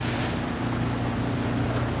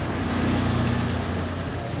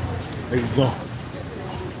There you go.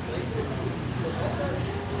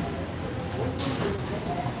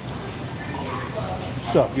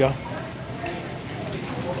 What's up, y'all?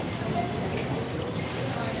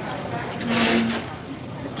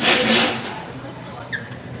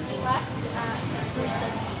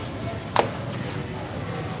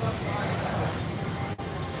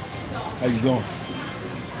 How you doing?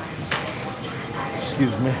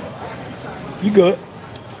 Excuse me. You good?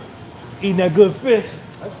 Eating that good fish?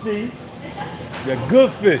 I see you. That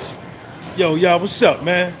good fish. Yo, y'all, what's up,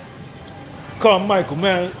 man? Carmichael,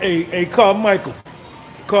 man. Hey, Carmichael.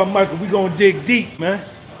 Carmichael, we gonna dig deep, man.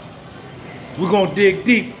 We gonna dig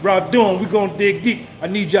deep. Rob Doom, we gonna dig deep. I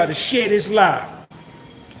need y'all to share this live.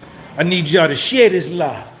 I need y'all to share this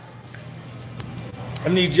live. I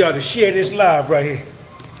need y'all to share this live right here.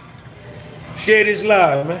 Share this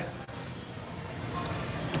live, man.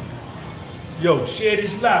 Yo, share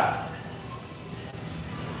this live.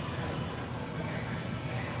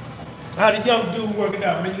 How the young dude working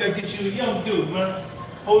out, man? You gotta get you a young dude, man.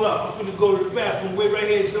 Hold up, I'm finna go to the bathroom. Wait right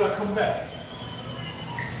here until I come back.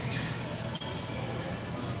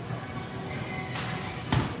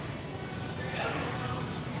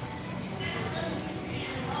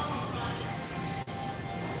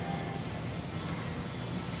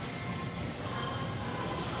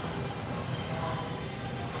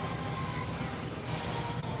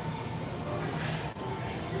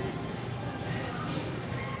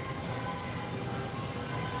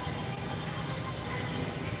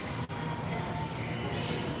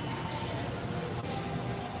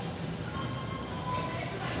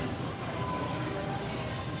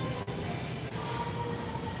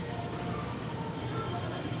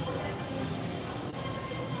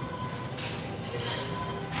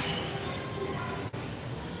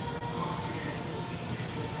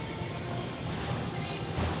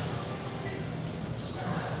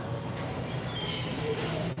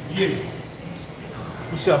 Yeah.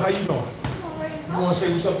 What's up? How you doing? You want to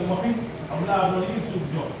say what's up to my people? I'm live on the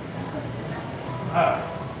YouTube joint. All right.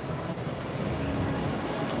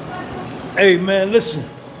 Hey, man, listen.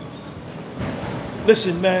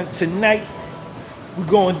 Listen, man, tonight we're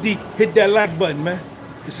going deep. Hit that like button, man.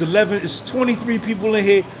 It's 23 people in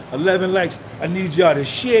here, 11 likes. I need y'all to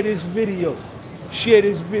share this video. Share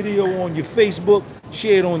this video on your Facebook.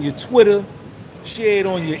 Share it on your Twitter. Share it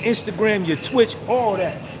on your Instagram, your Twitch, all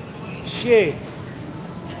that. Share.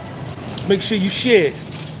 Make sure you share it.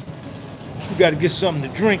 We gotta get something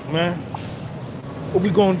to drink, man. What we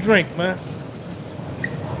gonna drink, man?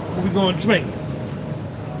 What we gonna drink?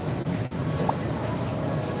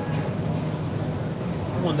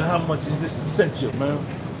 I wonder how much is this essential, man.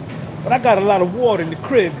 But I got a lot of water in the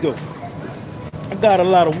crib, though. I got a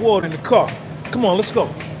lot of water in the car. Come on, let's go.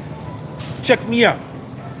 Check me out.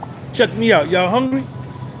 Check me out. Y'all hungry?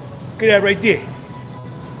 Look at that right there.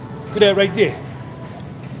 Look at that right there.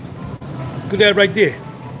 Look at that right there.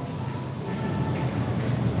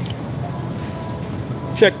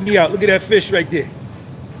 Check me out. Look at that fish right there.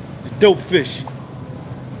 The dope fish.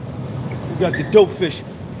 We got the dope fish.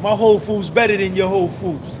 My Whole Foods better than your Whole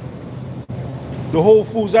Foods. The Whole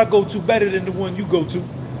Foods I go to better than the one you go to.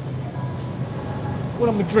 What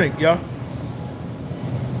I'm gonna drink, y'all?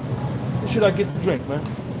 What should I get to drink, man?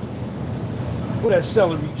 Where that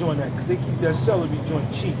celery joint at? Because they keep that celery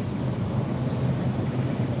joint cheap.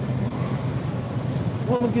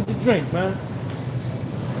 What am I get to drink, man?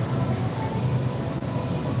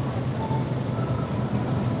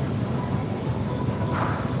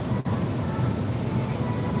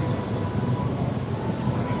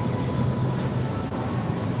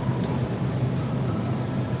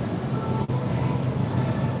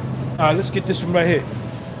 All right, let's get this one right here.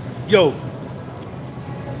 Yo,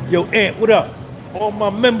 Ant, what up? All my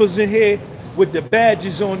members in here with the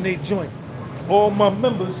badges on their joint. All my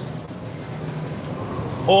members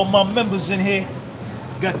in here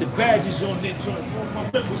got the badges on their joint.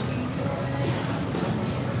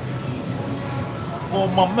 All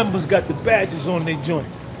my members got the badges on their joint.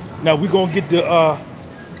 Now we're gonna get the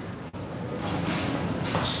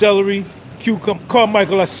celery, cucumber.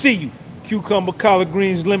 Carmichael, I see you. Cucumber, collard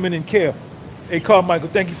greens, lemon, and kale. Hey, Carmichael,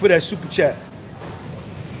 thank you for that super chat.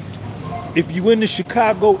 If you're in the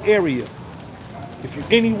Chicago area, if you're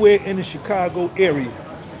anywhere in the Chicago area,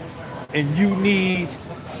 and you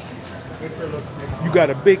got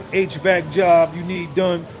a big HVAC job you need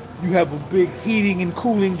done, you have a big heating and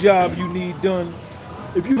cooling job you need done,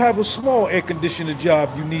 if you have a small air conditioner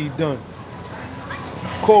job you need done,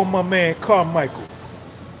 call my man Carmichael.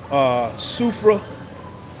 Sufra,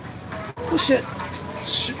 what's that?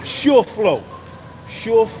 Sure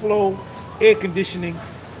Flow air conditioning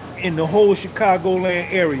in the whole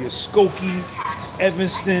Chicagoland area. Skokie,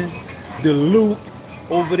 Evanston, the Loop,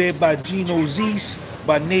 over there by Geno's East,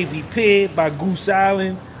 by Navy Pier, by Goose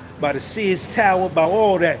Island, by the Sears Tower, by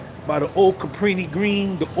all that, by the old Caprini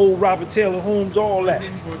Green, the old Robert Taylor Homes, all that.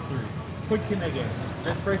 Put in again.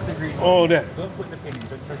 Let's press the green one. All that. Don't put the pin in,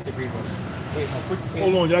 just press the green one. Wait, no, put the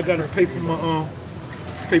Hold on, y'all gotta pay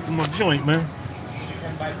for my joint, man.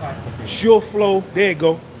 and bypass the pin. Sure Flow, there you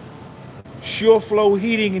go. Sure Flow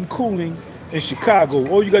Heating and Cooling in Chicago.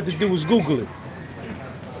 All you got to do is Google it.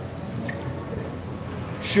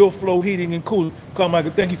 Sure Flow Heating and Cooling.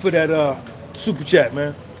 Carmichael, thank you for that super chat,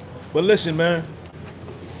 man. But listen, man.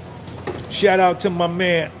 Shout out to my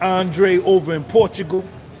man Andre over in Portugal.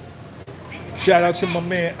 Shout out to my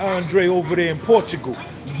man Andre over there in Portugal.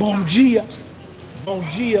 Bom dia. Bom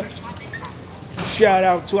dia. Shout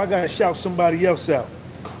out to, I gotta shout somebody else out.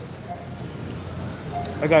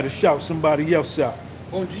 I gotta shout somebody else out.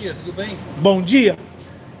 Bom dia, tudo bem? Bom dia.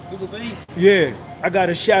 Tudo bem? Yeah, I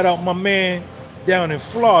gotta shout out my man down in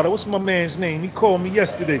Florida. What's my man's name? He called me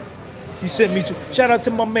yesterday. He sent me to, shout out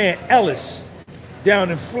to my man Ellis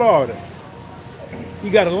down in Florida. He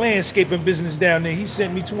got a landscaping business down there. He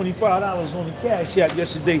sent me $25 on the Cash App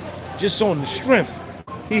yesterday just on the strength.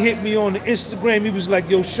 He hit me on the Instagram. He was like,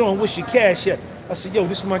 yo, Sean, what's your Cash App? I said, yo,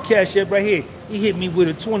 this is my Cash App right here. He hit me with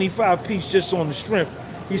a 25 piece just on the strength.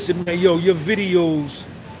 He said, man, yo, your videos,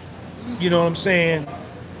 you know what I'm saying?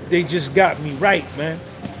 They just got me right, man.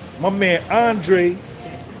 My man Andre.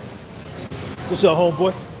 What's up,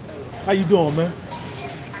 homeboy? How you doing, man?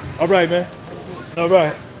 All right, man. All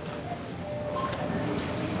right.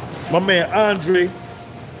 My man Andre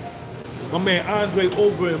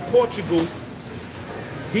over in Portugal.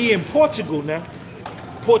 He in Portugal now.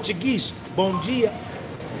 Portuguese. Bom dia.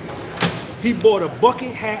 He bought a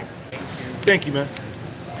bucket hat. Thank you, man.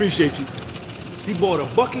 Appreciate you. He bought a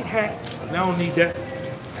bucket hat. And I don't need that.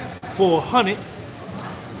 For $100.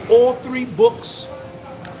 All 3 books.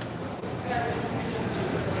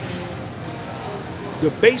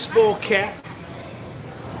 The baseball cap.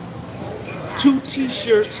 2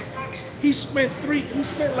 t-shirts. He spent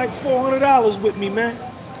like $400 with me, man.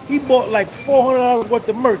 He bought like $400 worth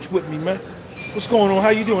of merch with me, man. What's going on? How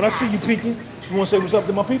you doing? I see you peeking. You want to say what's up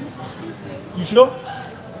to my people? You sure?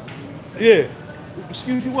 Yeah.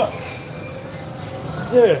 Excuse you what?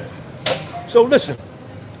 Yeah. So listen.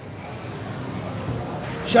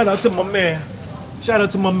 Shout out to my man. Shout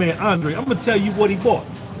out to my man Andre. I'm gonna tell you what he bought.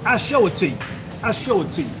 I'll show it to you. I'll show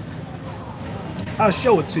it to you. I'll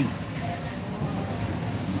show it to you.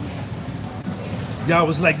 Y'all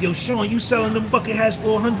was like, yo, Sean, you selling them bucket hats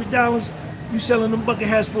for $100? You selling them bucket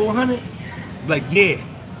hats for $100? Like, yeah,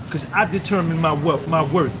 because I determine my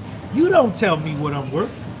worth. You don't tell me what I'm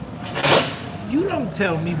worth. You don't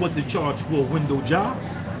tell me what to charge for a window job.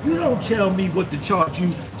 You don't tell me what to charge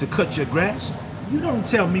you to cut your grass. You don't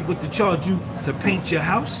tell me what to charge you to paint your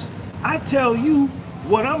house. I tell you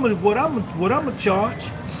what I'm gonna charge.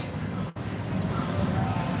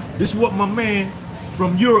 This is what my man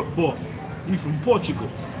from Europe bought. He from Portugal.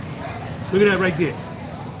 Look at that right there.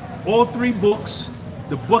 All 3 books,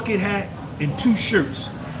 the bucket hat, and 2 shirts.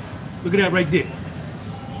 Look at that right there.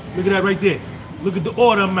 Look at that right there. Look at the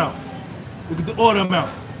order amount. Look at the order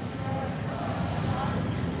amount.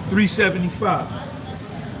 $375.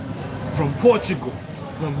 From Portugal,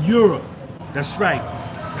 from Europe. That's right.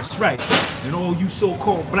 That's right. And all you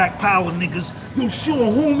so-called black power niggas, yo,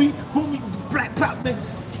 Sean, homie, black power nigga,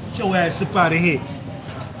 get your ass up out of here.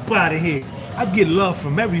 Up out of here. I get love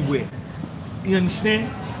from everywhere. You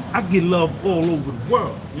understand? I get love all over the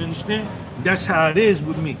world. You understand? That's how it is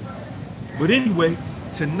with me. But anyway,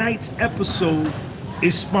 tonight's episode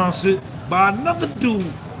is sponsored by another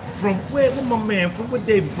dude from where my man from? Where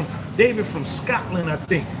David from? David from Scotland, I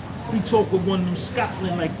think. He talk with one of them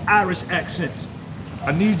Scotland like Irish accents.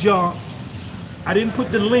 I need y'all. I didn't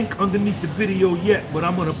put the link underneath the video yet, but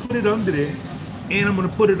I'm gonna put it under there, and I'm gonna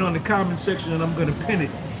put it on the comment section, and I'm gonna pin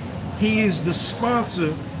it. He is the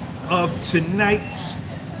sponsor of tonight's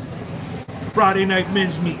Friday Night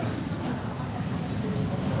Men's Meeting.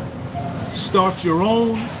 Start Your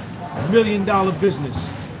Own $1 Million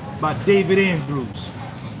Business by David Andrews.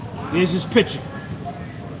 There's his picture,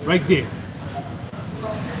 right there.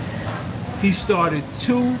 He started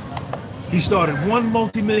one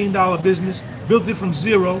multi-million-dollar business, built it from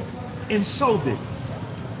zero, and sold it.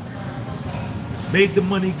 Made the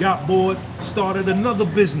money, got bored, started another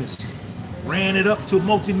business, ran it up to a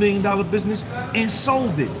multi-million-dollar business, and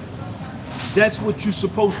sold it. That's what you're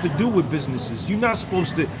supposed to do with businesses. You're not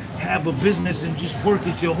supposed to have a business and just work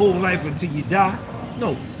it your whole life until you die.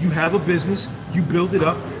 No, you have a business, you build it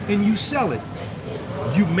up, and you sell it.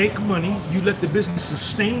 You make money, you let the business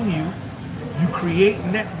sustain you, you create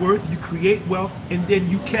net worth, you create wealth, and then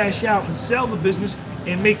you cash out and sell the business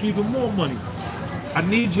and make even more money. I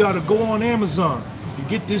need y'all to go on Amazon and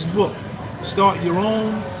get this book, Start Your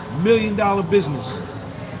Own $1 Million Business.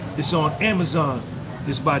 It's on Amazon.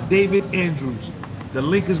 It's by David Andrews. The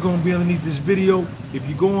link is going to be underneath this video. If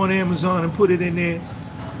you go on Amazon and put it in there,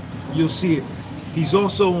 you'll see it. He's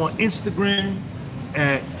also on Instagram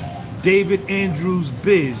at David Andrews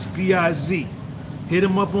Biz, B-I-Z. Hit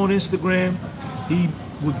him up on Instagram. He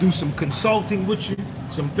will do some consulting with you,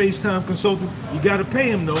 some FaceTime consulting. You got to pay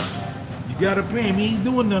him though. You got to pay him. He ain't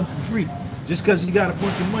doing nothing for free. Just because he got a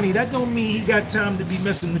bunch of money, that don't mean he got time to be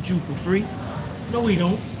messing with you for free. No, he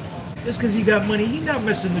don't. Just because he got money, he not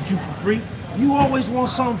messing with you for free. You always want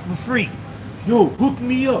something for free. Yo, hook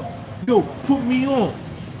me up. Yo, put me on.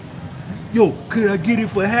 Yo, could I get it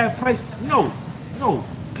for half price? No, no,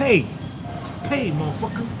 pay. Pay,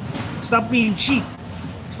 motherfucker. Stop being cheap.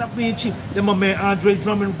 Stop being cheap. Then my man Andre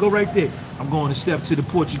Drummond, go right there. I'm going to step to the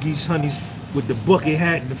Portuguese honeys with the bucket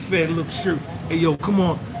hat and the Fed look shirt. Hey, yo, come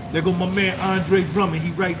on. There go my man Andre Drummond.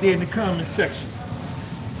 He right there in the comment section.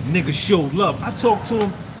 Nigga showed love. I talked to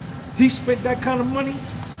him. He spent that kind of money.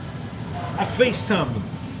 I FaceTimed him.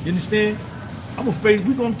 You understand?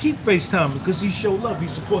 we gonna keep FaceTiming because he showed love. He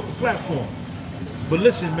support the platform. But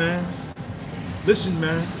listen, man. Listen,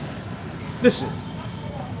 man. Listen.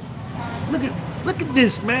 Look at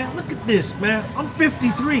this, man. Look at this, man. I'm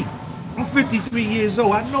 53. I'm 53 years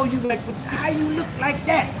old. I know you like, but how you look like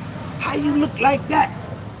that? How you look like that?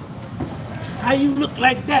 How you look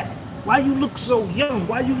like that? Why you look so young?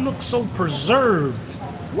 Why you look so preserved?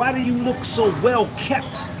 Why do you look so well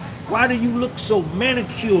kept? Why do you look so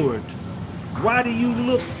manicured? Why do you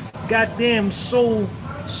look goddamn so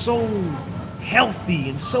healthy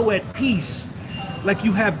and so at peace? Like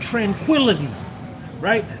you have tranquility,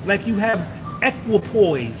 right? Like you have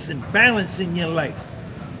equipoise and balance in your life.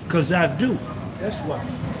 Cause I do. That's why.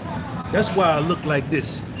 That's why I look like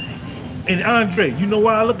this. And Andre, you know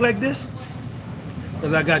why I look like this?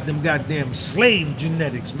 Cause I got them goddamn slave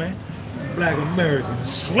genetics, man. Black American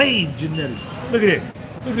slave genetics. Look at it.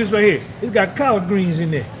 Look at this right here. It's got collard greens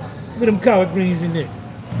in there. Look at them collard greens in there.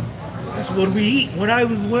 That's what we eat. When I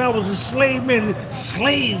was a slave, man,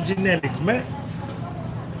 slave genetics, man.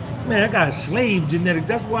 Man, I got slave genetics.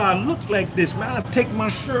 That's why I look like this, man. I take my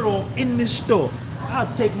shirt off in this store.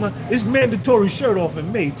 It's mandatory shirt off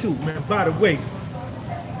in May too, man. By the way,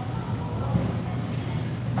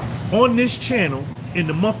 on this channel in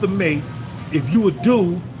the month of May, if you a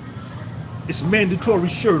dude, it's mandatory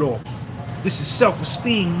shirt off. This is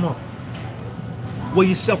self-esteem month. Where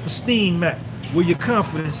your self-esteem at? Where your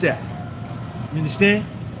confidence at? You understand?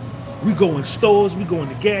 We go in stores, we go in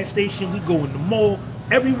the gas station, we go in the mall.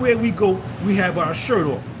 Everywhere we go, we have our shirt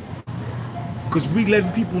off. Because we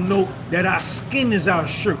letting people know that our skin is our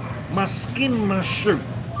shirt. My skin, my shirt.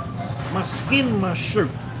 My skin, my shirt.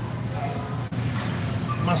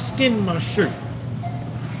 My skin, my shirt.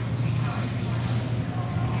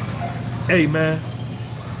 Hey, man.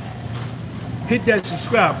 Hit that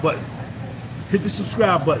subscribe button. Hit the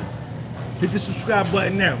subscribe button. Hit the subscribe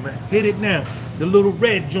button now, man. Hit it now. The little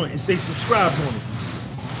red joint and say subscribe on it.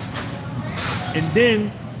 And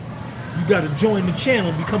then you got to join the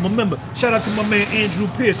channel, become a member. Shout out to my man Andrew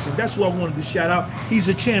Pearson. That's who I wanted to shout out. He's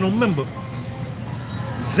a channel member.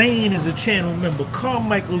 Zane is a channel member.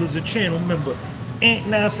 Carmichael is a channel member.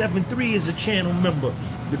 Ant973 is a channel member.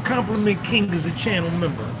 The Compliment King is a channel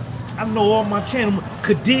member. I know all my channel.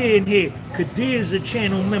 Kadir in here. Kadir is a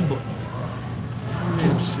channel member.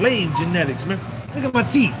 Slave genetics, man. Look at my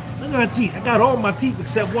teeth. Look at my teeth. I got all my teeth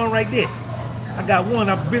except one right there. I got one.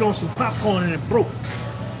 I bit on some popcorn and it broke.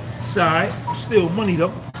 It's all right. I'm still money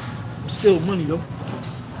though. I'm still money though.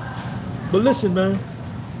 But listen, man.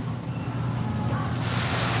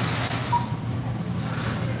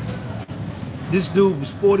 This dude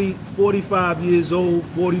was 45 years old,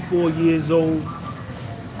 44 years old.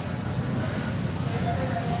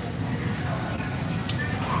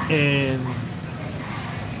 And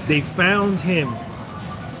they found him.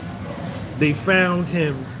 They found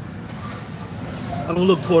him. I don't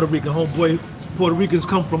look Puerto Rican, homeboy. Puerto Ricans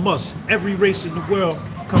come from us. Every race in the world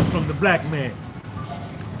comes from the black man.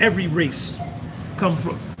 Every race come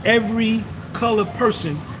from, every color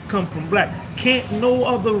person come from black. Can't no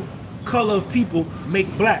other color of people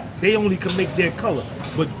make black. They only can make their color.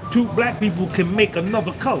 But two black people can make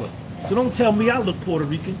another color. So don't tell me I look Puerto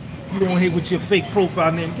Rican. You on here with your fake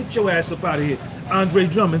profile name. Get your ass up out of here. Andre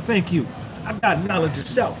Drummond, thank you. I got knowledge of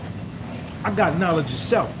self. I got knowledge of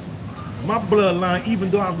self. My bloodline, even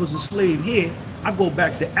though I was a slave here, I go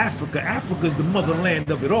back to Africa. Africa's the motherland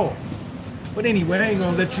of it all. But anyway, I ain't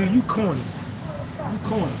gonna let you corny. You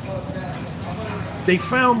corny. They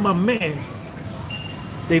found my man.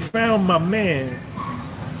 They found my man.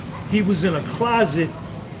 He was in a closet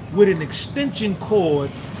with an extension cord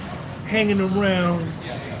hanging around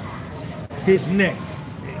his neck.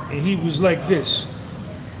 And he was like this.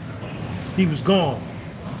 He was gone.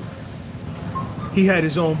 He had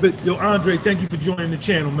his own bit. Yo, Andre, thank you for joining the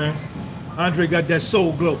channel, man. Andre got that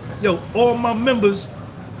soul glow. Yo, all my members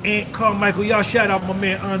and Carmichael, y'all shout out my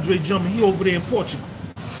man Andre Drummond. He over there in Portugal.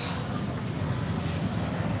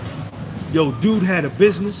 Yo, dude had a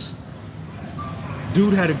business.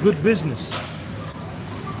 Dude had a good business.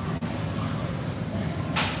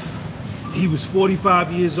 He was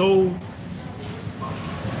 45 years old.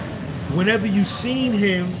 Whenever you seen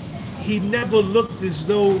him, he never looked as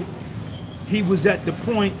though he was at the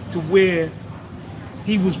point to where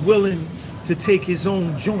he was willing to take his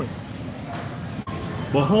own joint.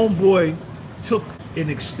 But homeboy took an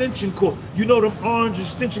extension cord. You know them orange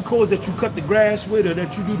extension cords that you cut the grass with or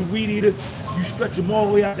that you do the weed eater? You stretch them all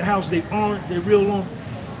the way out the house. They orange, they're real long.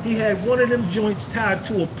 He had one of them joints tied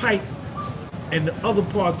to a pipe and the other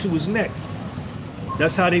part to his neck.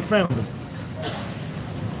 That's how they found him.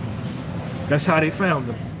 That's how they found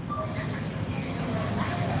him.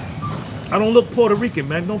 I don't look Puerto Rican,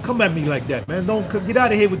 man. Don't come at me like that, man. Don't get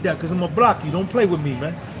out of here with that, because I'm gonna block you. Don't play with me,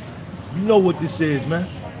 man. You know what this is, man.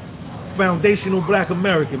 Foundational Black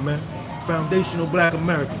American, man. Foundational Black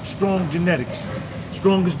American. Strong genetics.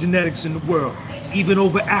 Strongest genetics in the world. Even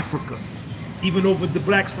over Africa. Even over the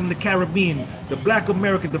blacks from the Caribbean. The Black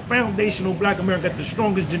American, the foundational Black American got the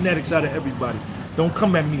strongest genetics out of everybody. Don't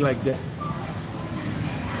come at me like that.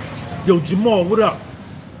 Yo, Jamal, what up?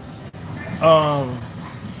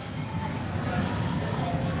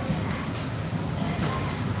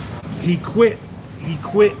 He quit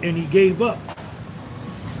and he gave up.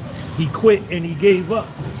 He quit and he gave up.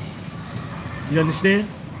 You understand?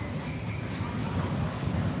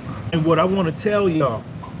 And what I want to tell y'all,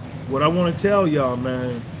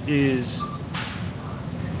 man, is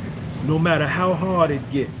no matter how hard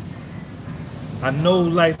it get, I know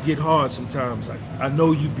life get hard sometimes. I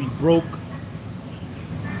know you be broke.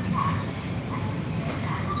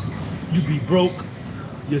 You be broke.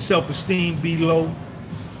 Your self-esteem be low.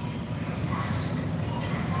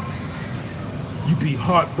 You be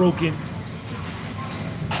heartbroken.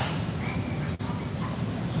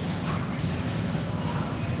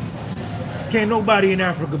 Can't nobody in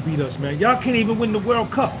Africa beat us, man. Y'all can't even win the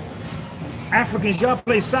World Cup. Africans, y'all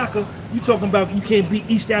play soccer. You talking about you can't beat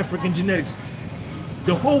East African genetics.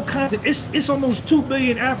 The whole continent, it's almost 2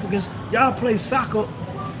 billion Africans. Y'all play soccer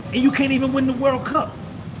and you can't even win the World Cup.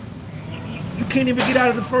 You can't even get out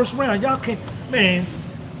of the first round. Y'all can't, man.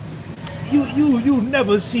 You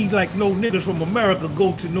never see like no niggas from America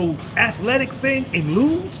go to no athletic thing and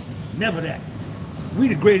lose. Never that. We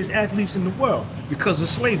the greatest athletes in the world because of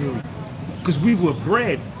slavery. Because we were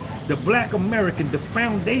bred. The Black American, the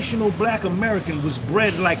foundational Black American was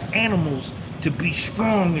bred like animals to be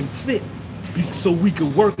strong and fit. So we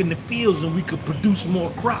could work in the fields and we could produce more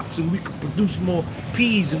crops and we could produce more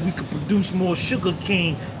peas and we could produce more sugar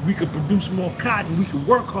cane. We could produce more cotton. We could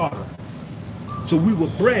work harder. So we were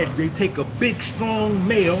bred. They take a big, strong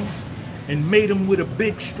male and made him with a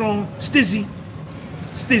big, strong Stizzy.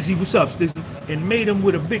 Stizzy, what's up, Stizzy? And made him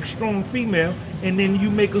with a big, strong female, and then you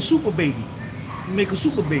make a super baby. You make a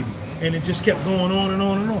super baby. And it just kept going on and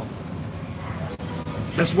on and on.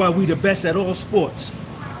 That's why we the best at all sports.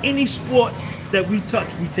 Any sport that we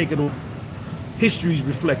touch, we take it over. History's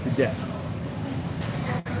reflected that.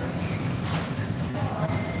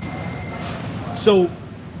 So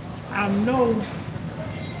I know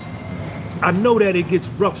that it gets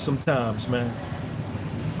rough sometimes, man.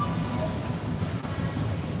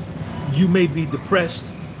 You may be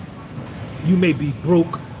depressed. You may be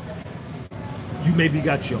broke. You maybe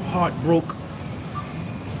got your heart broke.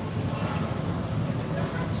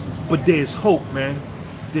 But there's hope, man.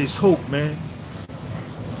 There's hope, man.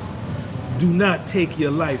 Do not take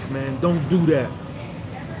your life, man. Don't do that.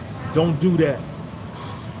 Don't do that.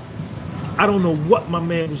 I don't know what my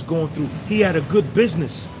man was going through. He had a good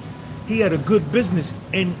business. He had a good business.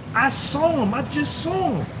 And I saw him. I just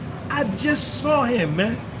saw him. I just saw him,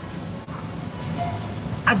 man.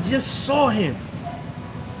 I just saw him.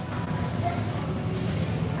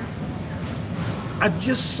 I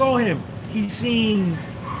just saw him. He seemed,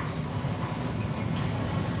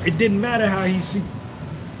 it didn't matter how he seemed.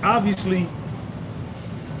 Obviously,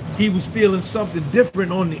 he was feeling something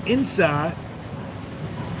different on the inside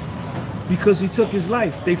because he took his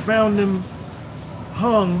life. They found him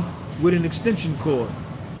hung with an extension cord,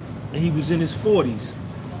 and he was in his 40s.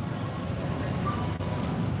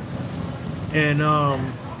 And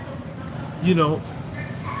you know,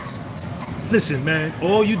 listen, man,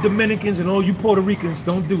 all you Dominicans and all you Puerto Ricans,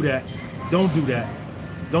 don't do that. Don't do that.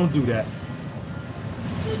 Don't do that.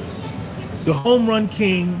 The home run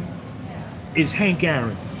king is Hank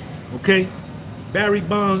Aaron, okay? Barry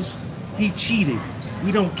Bonds, he cheated.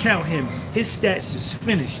 We don't count him. His stats is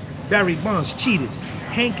finished. Barry Bonds cheated.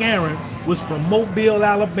 Hank Aaron was from Mobile,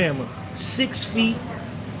 Alabama, 6 feet,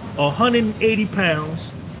 180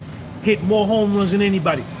 pounds, hit more home runs than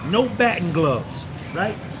anybody. No batting gloves,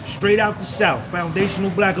 right? Straight out the South, foundational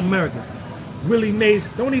Black American. Willie Mays,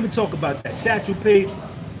 don't even talk about that. Satchel Paige,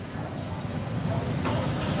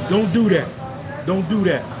 don't do that. Don't do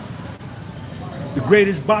that. The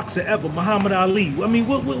greatest boxer ever, Muhammad Ali. I mean,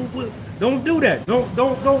 don't do that.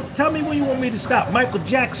 Don't. Tell me when you want me to stop. Michael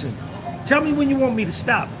Jackson. Tell me when you want me to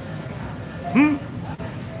stop.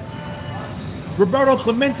 Roberto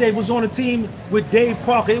Clemente was on a team with Dave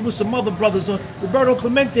Parker. It was some other brothers on. Roberto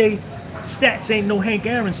Clemente stats ain't no Hank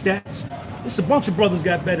Aaron stats. It's a bunch of brothers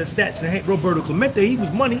got better stats than Roberto Clemente. He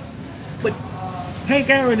was money. But Hank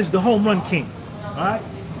Aaron is the home run king. All right?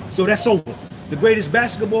 So that's over. The greatest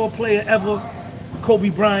basketball player ever, Kobe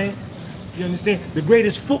Bryant. You understand? The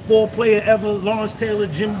greatest football player ever, Lawrence Taylor,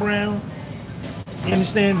 Jim Brown. You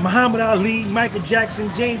understand? Muhammad Ali, Michael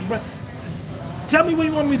Jackson, James Brown. Tell me when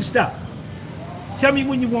you want me to stop. Tell me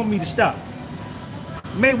when you want me to stop.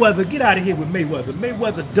 Mayweather, get out of here with Mayweather.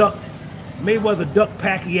 Mayweather ducked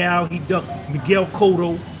Pacquiao. He ducked Miguel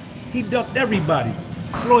Cotto. He ducked everybody.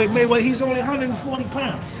 Floyd Mayweather, he's only 140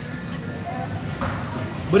 pounds.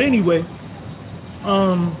 But anyway,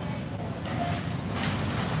 no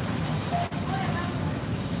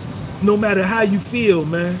matter how you feel,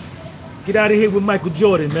 man, get out of here with Michael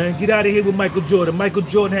Jordan, man. Get out of here with Michael Jordan. Michael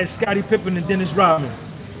Jordan had Scottie Pippen and Dennis Rodman.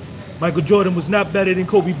 Michael Jordan was not better than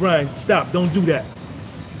Kobe Bryant. Stop. Don't do that.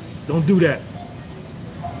 Don't do that.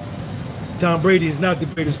 Tom Brady is not the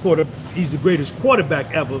greatest quarterback. He's the greatest quarterback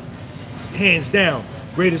ever, hands down.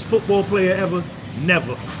 Greatest football player ever,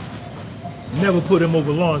 never. Never put him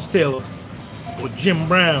over Lawrence Taylor or Jim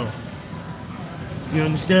Brown. You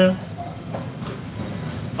understand?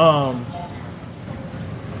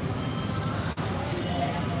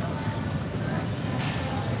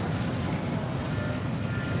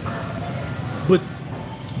 But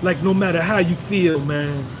like, no matter how you feel,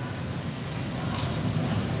 man,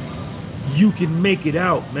 you can make it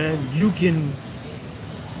out, man. You can,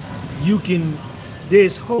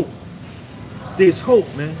 there's hope. There's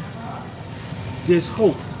hope, man. There's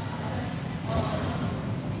hope.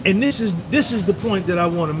 And this is the point that I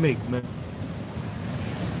want to make, man.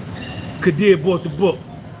 Kadir bought the book.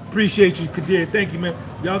 Appreciate you, Kadir. Thank you, man.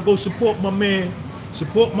 Y'all go support my man.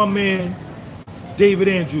 Support my man, David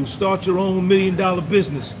Andrews. Start your own $1 million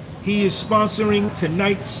business. He is sponsoring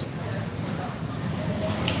tonight's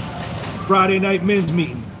Friday night men's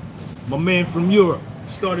meeting. My man from Europe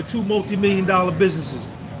started 2 multi-million-dollar businesses.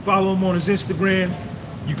 Follow him on his Instagram.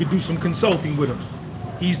 You could do some consulting with him.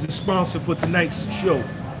 He's the sponsor for tonight's show.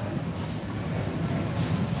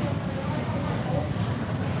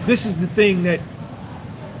 This is the thing that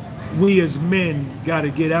we as men got to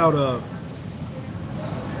get out of.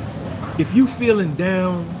 If you feeling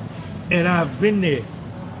down, and I've been there,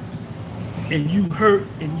 and you hurt,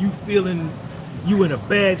 and you feeling you in a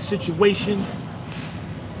bad situation,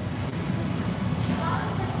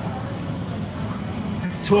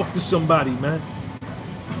 talk to somebody, man.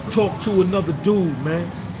 Talk to another dude,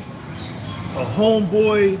 man. A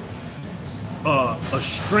homeboy, a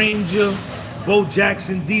stranger, Bo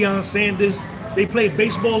Jackson, Deion Sanders. They played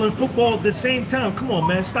baseball and football at the same time. Come on,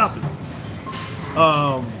 man, stop it.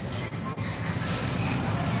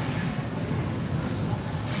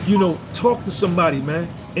 You know, talk to somebody, man,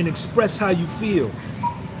 and express how you feel.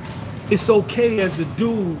 It's okay as a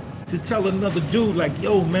dude to tell another dude, like,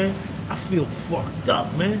 yo, man, I feel fucked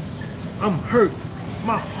up, man. I'm hurt.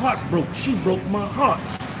 My heart broke. She broke my heart.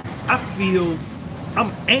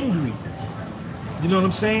 I'm angry. You know what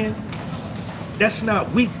I'm saying? That's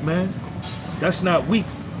not weak, man. That's not weak.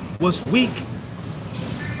 What's weak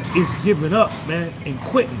is giving up, man, and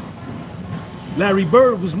quitting. Larry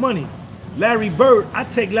Bird was money. Larry Bird, I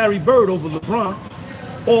take Larry Bird over LeBron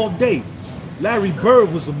all day. Larry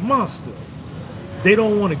Bird was a monster. They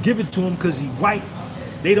don't want to give it to him because he's white.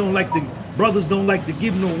 They don't like the brothers don't like to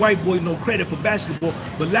give no white boy no credit for basketball.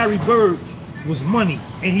 But Larry Bird was money,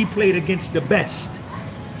 and he played against the best.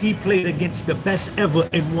 He played against the best ever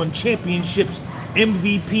and won championships,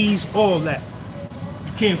 MVPs, all that.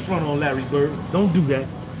 You can't front on Larry Bird. Don't do that.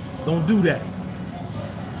 Don't do that.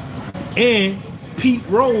 And Pete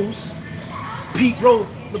Rose,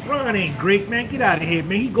 LeBron ain't great, man. Get out of here,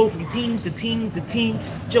 man. He go from team to team to team.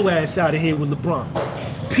 Get your ass out of here with LeBron.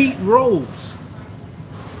 Pete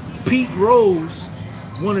Rose,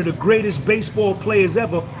 one of the greatest baseball players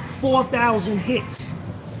ever. 4,000 hits.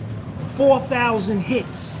 4,000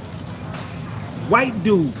 hits. White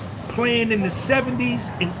dude playing in the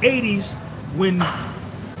 70s and 80s when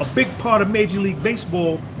a big part of Major League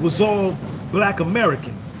Baseball was all black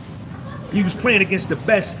American. He was playing against the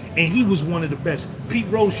best, and he was one of the best. Pete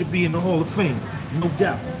Rose should be in the Hall of Fame, no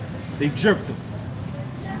doubt. They jerked him.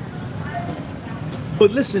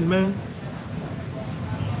 But listen, man,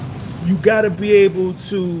 you gotta be able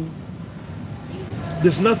to,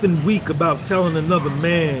 there's nothing weak about telling another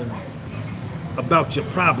man about your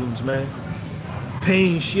problems, man.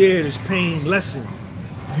 Pain shared is pain lessened.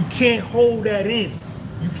 You can't hold that in.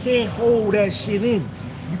 You can't hold that shit in.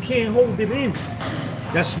 You can't hold it in.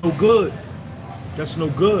 That's no good. That's no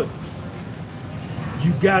good.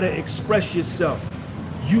 You gotta express yourself.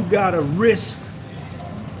 You gotta risk.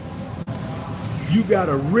 You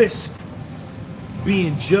gotta risk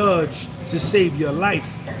being judged to save your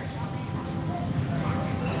life.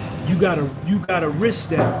 You gotta risk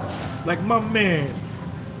that. Like my man,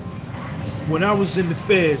 when I was in the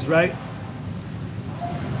feds, right?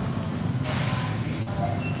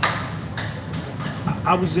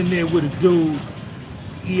 I was in there with a dude.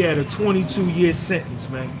 He had a 22-year sentence,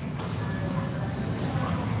 man.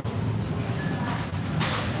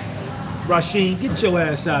 Rasheem, get your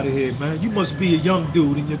ass out of here, man. You must be a young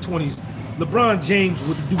dude in your 20s. LeBron James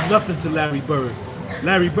would do nothing to Larry Bird.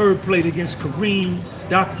 Larry Bird played against Kareem,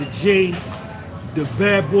 Dr. J, the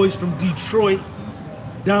bad boys from Detroit,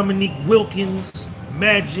 Dominique Wilkins,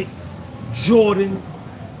 Magic, Jordan.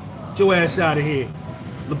 Get your ass out of here.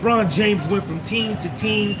 LeBron James went from team to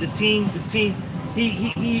team to team to team.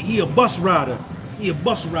 He a bus rider. He a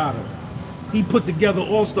bus rider. He put together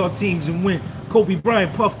all-star teams and win. Kobe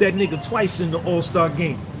Bryant puffed that nigga twice in the all-star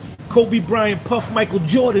game. Kobe Bryant puffed Michael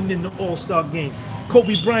Jordan in the all-star game.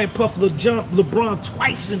 Kobe Bryant puffed LeBron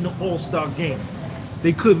twice in the all-star game.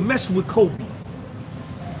 They couldn't mess with Kobe.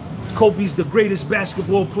 Kobe's the greatest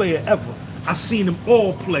basketball player ever. I seen them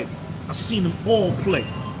all play. I seen them all play.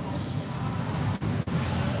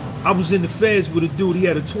 I was in the feds with a dude, he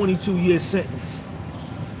had a 22-year sentence.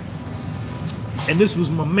 And this was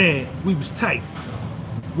my man. We was tight.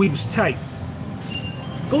 We was tight.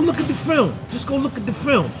 Go look at the film. Just go look at the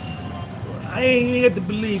film. I ain't had to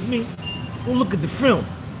believe me. Go look at the film.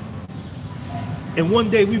 And one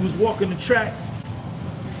day we was walking the track.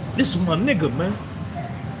 This is my nigga, man.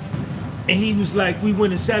 And he was like, we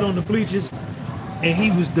went and sat on the bleachers, and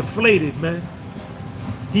he was deflated, man.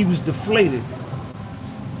 He was deflated.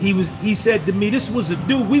 He said to me, this was a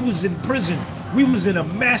dude, we was in prison. We was in a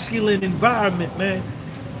masculine environment, man.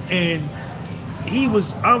 And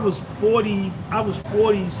I was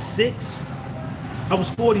 46. I was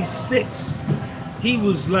 46. He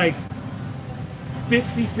was like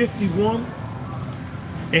 50, 51.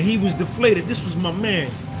 And he was deflated. This was my man.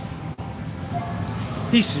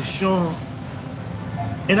 He said, Sean,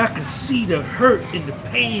 and I could see the hurt and the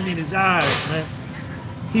pain in his eyes, man.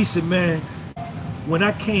 He said, man, when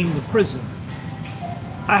I came to prison,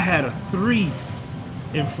 I had a 3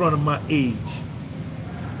 in front of my age.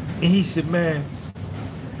 And he said, man,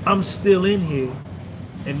 I'm still in here,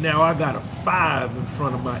 and now I got a 5 in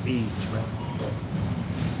front of my age, man.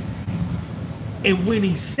 And when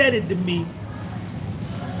he said it to me,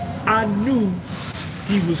 I knew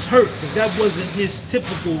he was hurt, because that wasn't his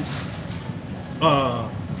typical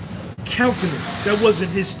countenance. That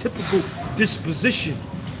wasn't his typical disposition.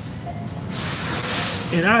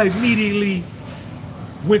 And I immediately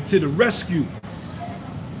went to the rescue.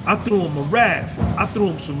 I threw him a raft. I threw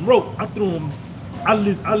him some rope. I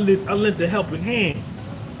lent a helping hand.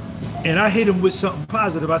 And I hit him with something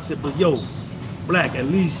positive. I said, but yo, Black, at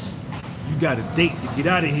least you got a date to get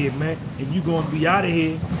out of here, man. And you gonna be out of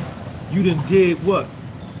here. You done did what?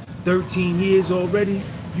 13 years already?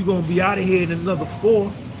 You gonna be out of here in another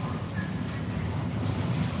 4.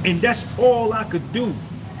 And that's all I could do,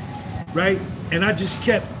 right? And I just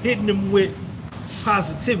kept hitting him with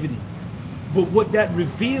positivity. But what that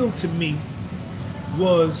revealed to me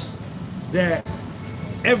was that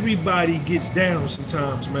everybody gets down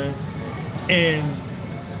sometimes, man. And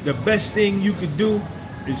the best thing you could do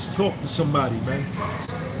is talk to somebody, man.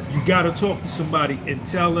 You gotta talk to somebody and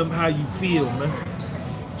tell them how you feel, man.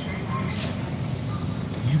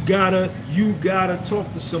 You gotta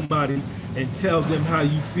talk to somebody and tell them how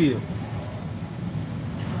you feel.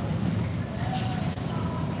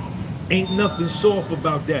 Ain't nothing soft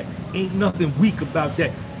about that. Ain't nothing weak about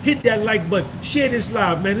that. Hit that like button. Share this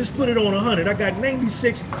live, man. Let's put it on 100. I got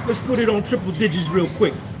 96. Let's put it on triple digits real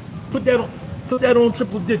quick. Put that on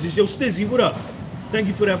triple digits. Yo, Stizzy, what up? Thank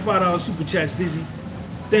you for that $5 super chat, Stizzy.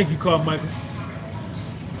 Thank you, Carmichael.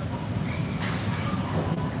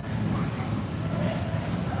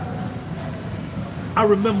 I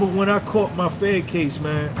remember when I caught my Fed case,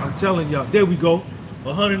 man. I'm telling y'all. There we go.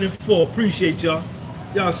 104. Appreciate y'all.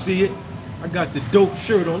 Y'all see it? I got the dope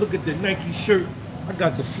shirt on. Look at the Nike shirt. I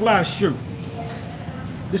got the fly shirt.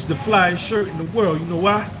 This is the flyest shirt in the world. You know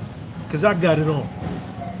why? Because I got it on.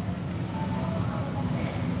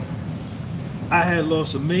 I had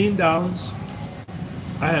lost $1 million.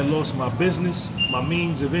 I had lost my business, my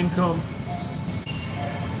means of income.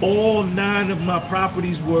 All 9 of my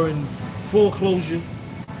properties were in foreclosure,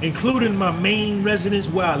 including my main residence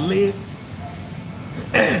where I lived.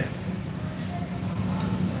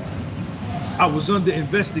 I was under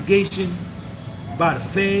investigation by the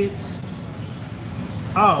feds.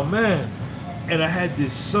 Oh man. And I had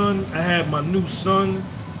this son, I had my new son.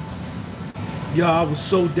 Y'all, I was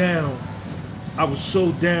so down. I was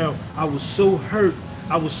so down. I was so hurt.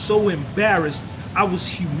 I was so embarrassed. I was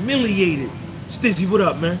humiliated. Stizzy, what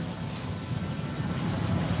up, man?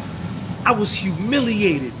 I was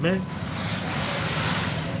humiliated, man.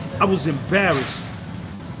 I was embarrassed.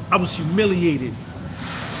 I was humiliated.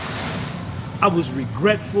 I was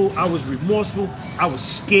regretful. I was remorseful. I was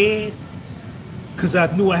scared because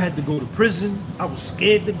I knew I had to go to prison. I was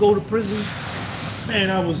scared to go to prison.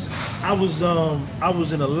 Man, I was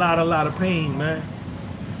in a lot of pain, man.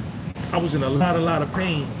 I was in a lot of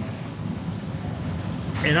pain.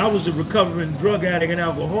 And I was a recovering drug addict and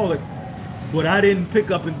alcoholic, but I didn't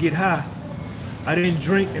pick up and get high. I didn't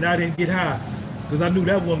drink and I didn't get high because I knew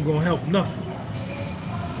that wasn't gonna help nothing.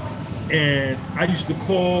 And I used to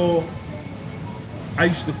call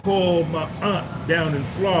my aunt down in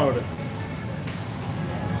Florida,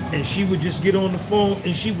 and she would just get on the phone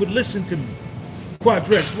and she would listen to me.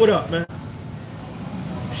 Quadrex, what up, man?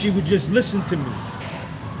 She would just listen to me.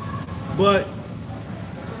 But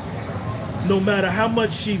no matter how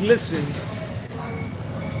much she listened,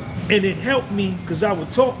 and it helped me because I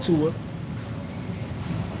would talk to her,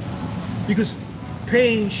 because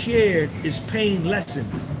pain shared is pain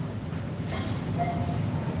lessened.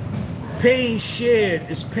 Pain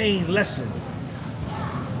shared is pain lessened.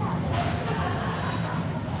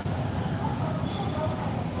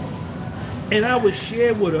 And I would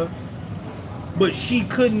share with her, but she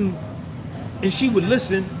couldn't, and she would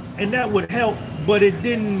listen, and that would help, but it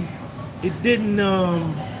didn't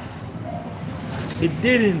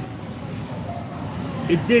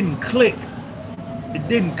click. It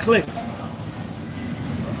didn't click.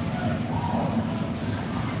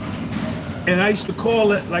 And I used to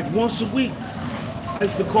call it like once a week.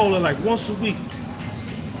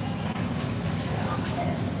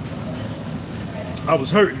 I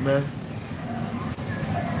was hurting, man.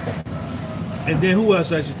 And then who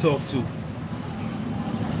else I used to talk to?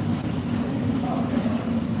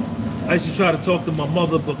 I used to try to talk to my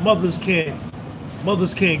mother, but mothers can't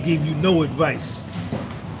give you no advice.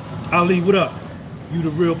 Ali, what up? You the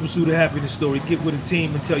real Pursuit of Happiness story. Get with a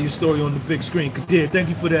team and tell your story on the big screen. Kadir, thank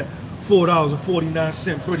you for that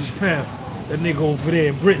 $4.49 British pound. That nigga over there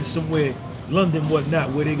in Britain somewhere, London,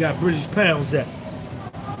 whatnot, where they got British pounds at.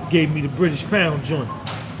 Gave me the British pound joint.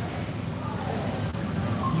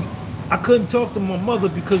 I couldn't talk to my mother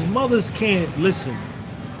because mothers can't listen.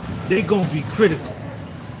 They gonna be critical.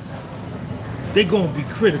 They're gonna be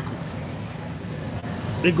critical.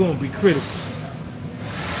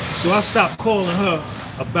 So I stopped calling her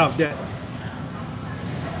about that.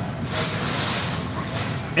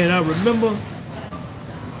 And I remember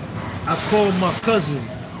I called my cousin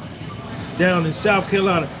down in South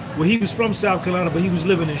Carolina. Well, he was from South Carolina, but he was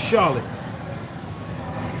living in Charlotte.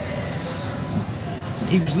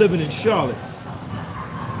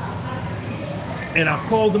 And I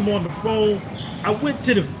called him on the phone. I went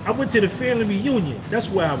to the family reunion. That's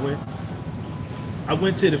where I went. I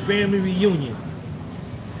went to the family reunion.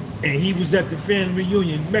 And he was at the family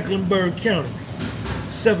reunion, Mecklenburg County,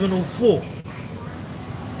 704,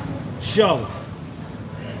 Charlotte.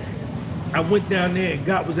 I went down there and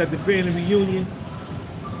God was at the family reunion.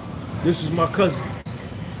 This was my cousin.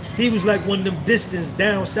 He was like one of them distant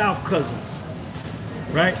down south cousins,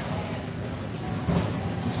 right?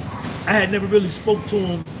 I had never really spoke to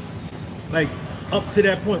him like up to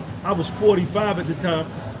that point. I was 45 at the time.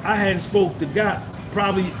 I hadn't spoke to God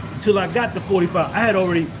probably until I got to 45. I had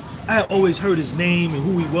always heard his name and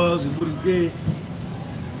who he was and what he did.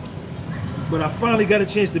 But I finally got a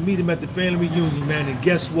chance to meet him at the family reunion, man, and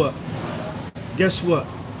guess what?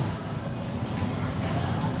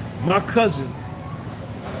 My cousin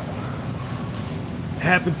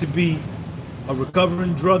happened to be a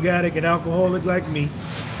recovering drug addict and alcoholic like me,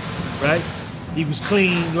 right? He was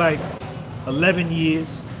clean like 11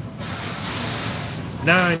 years,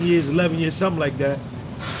 9 years, 11 years, something like that.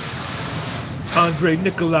 Andre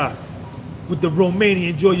Nikolai with the Romania.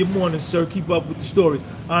 Enjoy your morning, sir. Keep up with the stories.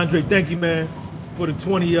 Andre, thank you, man, for the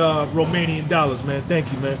 20 Romanian dollars, man.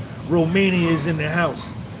 Thank you, man. Romania is in the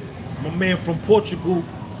house. My man from Portugal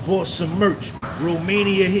bought some merch.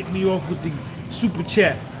 Romania hit me off with the super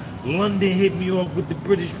chat. London hit me off with the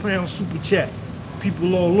British pound super chat.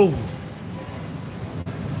 People all over.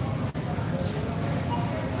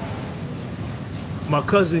 My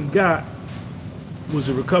cousin Guy was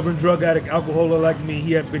a recovering drug addict, alcoholic like me.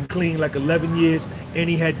 He had been clean like 11 years and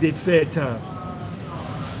he had did Fed time.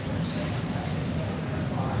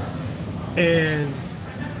 And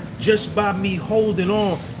just by me holding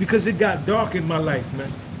on, because it got dark in my life,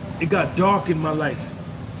 man. It got dark in my life.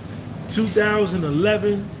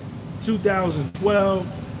 2011, 2012,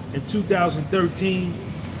 and 2013,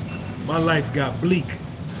 my life got bleak.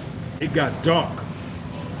 It got dark.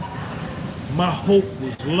 My hope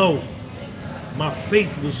was low. My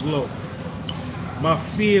faith was low. My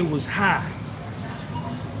fear was high.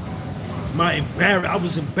 I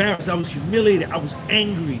was embarrassed. I was humiliated. I was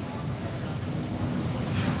angry.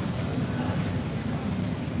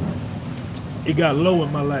 It got low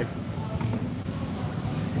in my life.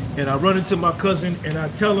 And I run into my cousin and I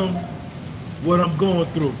tell him what I'm going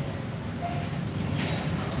through.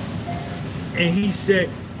 And he said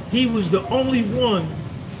he was the only one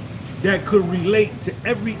that could relate to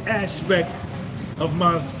every aspect of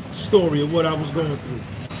my story, of what I was going through.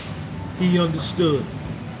 He understood.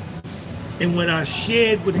 And when I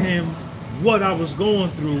shared with him what I was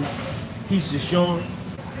going through, he said, Sean,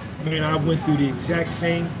 man, I went through the exact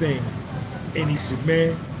same thing. And he said,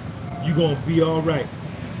 man, you're gonna be all right.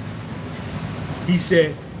 He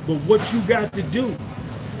said, but what you got to do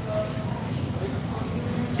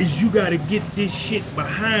is you gotta get this shit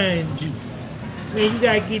behind you. Man, you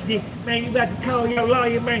gotta get this, man, you got to call your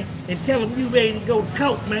lawyer, man, and tell him you ready to go to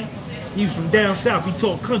court, man. He was from down south, he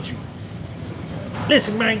talked country.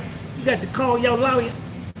 Listen, man, you got to call your lawyer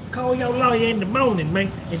in the morning,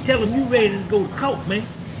 man, and tell him you ready to go to court, man.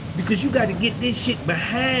 Because you got to get this shit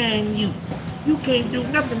behind you. You can't do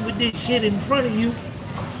nothing with this shit in front of you.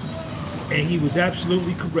 And he was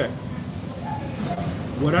absolutely correct.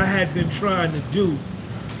 What I had been trying to do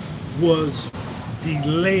was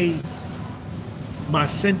delay my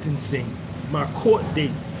sentencing, my court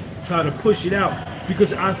date, try to push it out,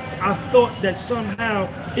 because I thought that somehow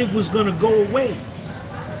it was gonna go away.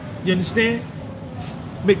 You understand?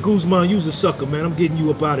 Mick Guzman, you's a sucker, man. I'm getting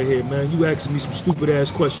you up out of here, man. You asking me some stupid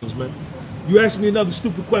ass questions, man. You ask me another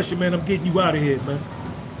stupid question, man, I'm getting you out of here, man.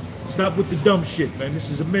 Stop with the dumb shit, man. This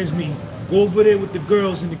is a men's meeting. Go over there with the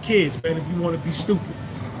girls and the kids, man, if you want to be stupid.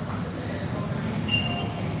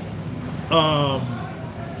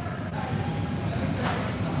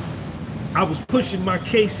 I was pushing my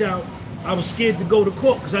case out. I was scared to go to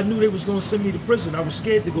court because I knew they was going to send me to prison. I was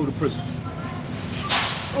scared to go to prison.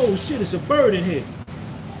 Oh shit, it's a bird in here.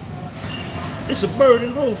 It's a bird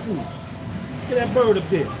in Whole Foods. Look at that bird up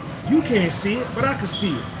there. You can't see it, but I can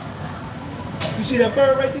see it. You see that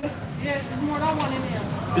bird right there? Yeah, there's more than one in there.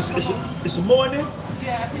 It's a more in there?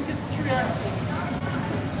 Yeah, I think it's a tree.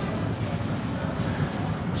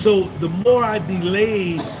 So the more I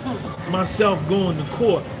delayed myself going to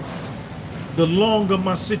court, the longer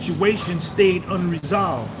my situation stayed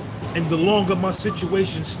unresolved, and the longer my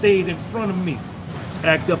situation stayed in front of me.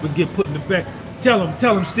 Act up and get put in the back. Tell him,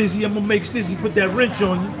 Stizzy, I'm gonna make Stizzy put that wrench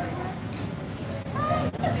on you.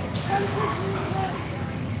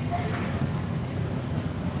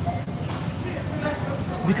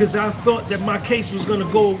 Because I thought that my case was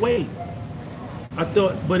gonna go away. I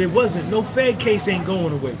thought, but it wasn't. No Fed case ain't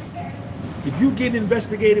going away. If you get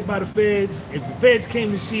investigated by the feds, if the feds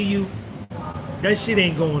came to see you, that shit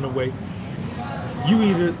ain't going away. You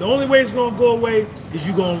either, the only way it's gonna go away is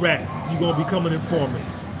you gonna rap. You gonna become an informant.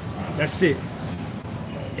 That's it.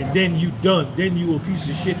 And then you done. Then you a piece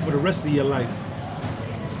of shit for the rest of your life.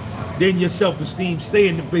 Then your self-esteem stay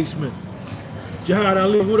in the basement. Jihad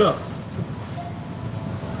Ali, what up?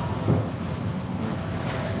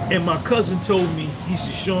 And my cousin told me, he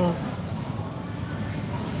said, Sean,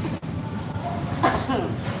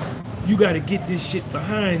 you gotta get this shit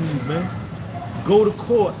behind you, man. Go to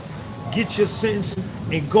court, get your sentence,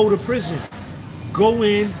 and go to prison. Go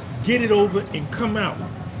in, get it over, and come out.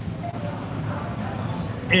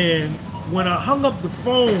 And when I hung up the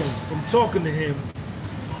phone from talking to him,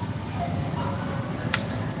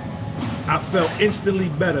 I felt instantly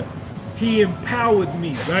better. He empowered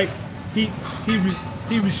me, right? He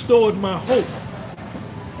restored my hope.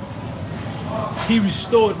 He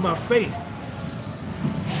restored my faith.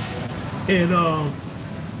 And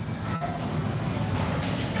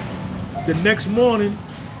the next morning,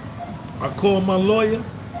 I called my lawyer.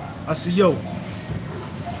 I said, yo,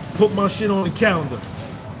 put my shit on the calendar.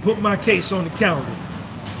 Put my case on the calendar.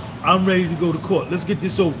 I'm ready to go to court. Let's get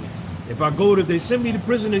this over. If I go to, they send me to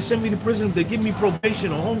prison, they send me to prison. If they give me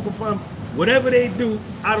probation or home confinement, whatever they do,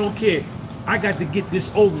 I don't care. I got to get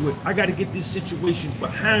this over with. I got to get this situation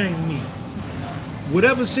behind me.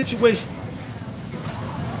 Whatever situation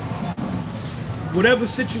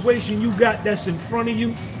you got that's in front of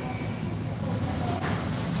you,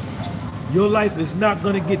 your life is not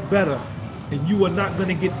going to get better, and you are not going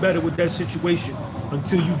to get better with that situation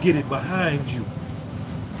until you get it behind you.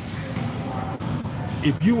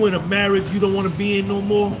 If you in a marriage you don't want to be in no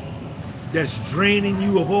more, that's draining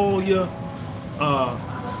you of all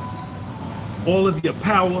of your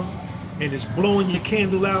power, and it's blowing your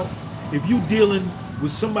candle out. If you dealing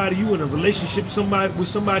with somebody, you in a relationship with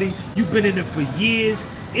somebody, you've been in it for years,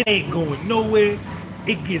 it ain't going nowhere.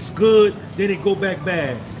 It gets good, then it go back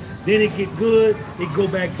bad. Then it get good, it go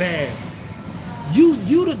back bad.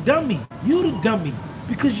 You the dummy. You the dummy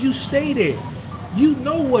because you stay there. You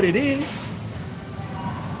know what it is.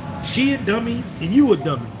 She a dummy and you a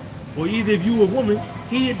dummy. Or either if you a woman,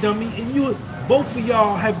 he a dummy and you both of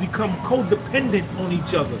y'all have become codependent on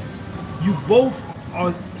each other. You both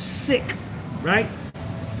are sick, right?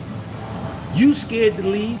 You scared to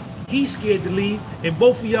leave, he scared to leave, and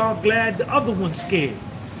both of y'all glad the other one's scared.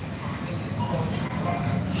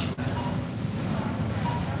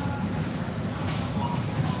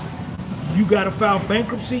 You gotta file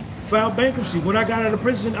bankruptcy? File bankruptcy. When I got out of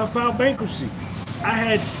prison, I filed bankruptcy. I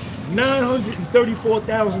had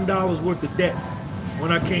 $934,000 worth of debt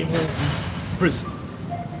when I came home from prison.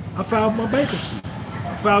 I filed my bankruptcy.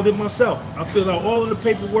 I filed it myself. I filled out all of the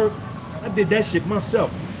paperwork. I did that shit myself.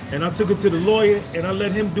 And I took it to the lawyer and I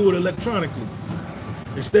let him do it electronically.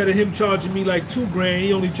 Instead of him charging me like $2,000,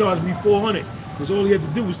 he only charged me $400. Because all he had to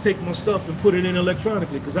do was take my stuff and put it in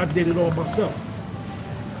electronically because I did it all myself.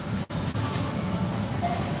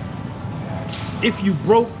 If you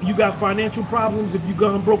broke, you got financial problems, if you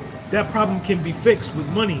gone broke, that problem can be fixed with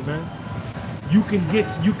money, man. You can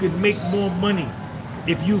make more money.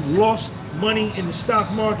 If you've lost money in the stock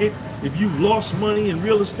market, if you've lost money in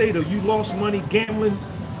real estate, or you lost money gambling,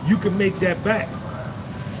 you can make that back.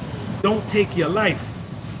 Don't take your life.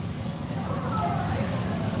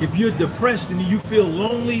 If you're depressed and you feel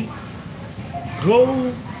lonely,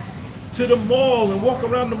 go to the mall and walk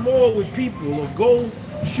around the mall with people, or go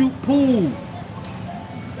shoot pool.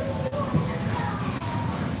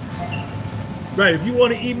 Right, if you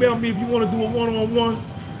want to email me, if you want to do a one-on-one,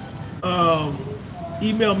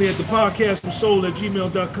 email me at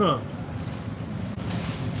thepodcastforsoul@gmail.com.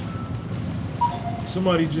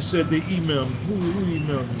 Somebody just said they emailed me. Who emailed me,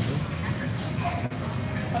 man?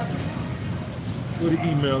 Where the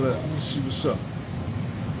email at? Let me see what's up.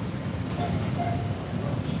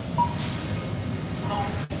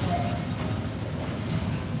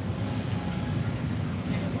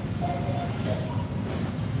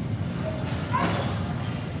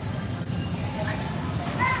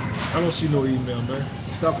 I don't see no email, man.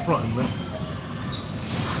 Stop fronting, man.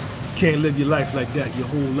 You can't live your life like that, your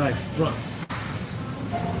whole life front.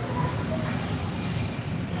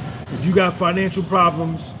 If you got financial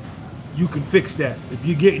problems, you can fix that. If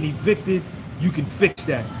you're getting evicted, you can fix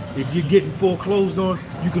that. If you're getting foreclosed on,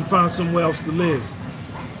 you can find somewhere else to live.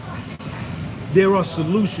 There are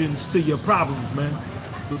solutions to your problems, man.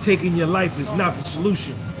 But taking your life is not the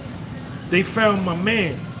solution. They found my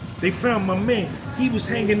man. He was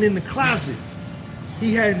hanging in the closet.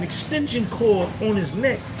 He had an extension cord on his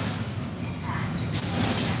neck,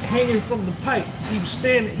 hanging from the pipe. He was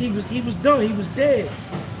standing, he was done, he was dead.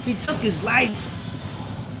 He took his life.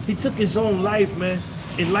 He took his own life, man.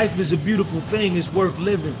 And life is a beautiful thing. It's worth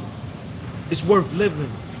living. It's worth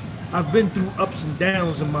living. I've been through ups and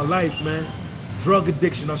downs in my life, man. Drug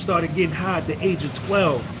addiction. I started getting high at the age of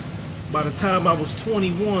 12. By the time I was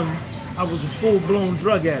 21, I was a full-blown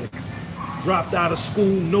drug addict. Dropped out of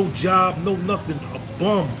school, no job, no nothing. A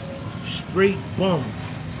bum. Straight bum.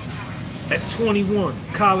 At 21,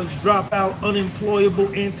 college dropout,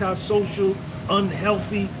 unemployable, antisocial,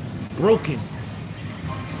 unhealthy, broken.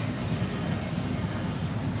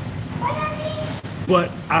 But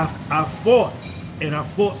I fought, and I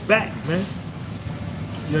fought back, man.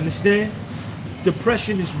 You understand?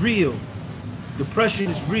 Depression is real. Depression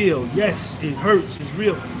is real. Yes, it hurts, it's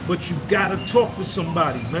real. But you gotta talk to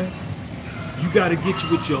somebody, man. You gotta get you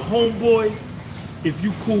with your homeboy. If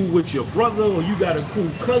you cool with your brother, or you got a cool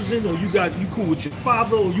cousin, or you cool with your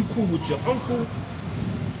father, or you cool with your uncle.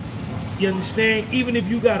 You understand? Even if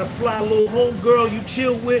you got a fly little homegirl you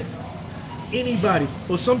chill with, anybody,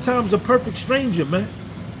 or sometimes a perfect stranger, man.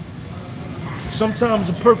 Sometimes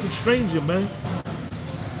a perfect stranger, man.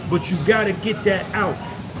 But you gotta get that out.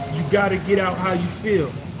 You gotta get out how you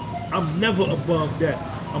feel. I'm never above that.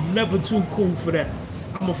 I'm never too cool for that.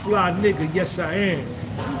 I'm a fly nigga, yes I am.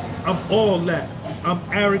 I'm all that. I'm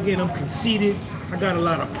arrogant, I'm conceited. I got a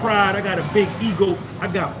lot of pride, I got a big ego. I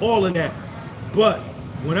got all of that. But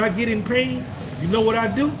when I get in pain, you know what I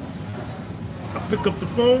do? I pick up the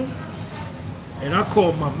phone and I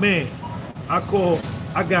call my man. I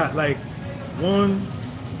got like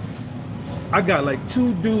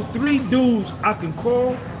three dudes I can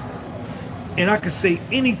call, and I can say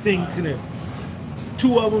anything to them.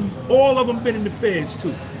 Two of them, all of them been in the feds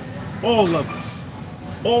too. All of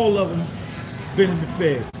them been in the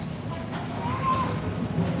feds.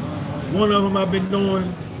 One of them I've been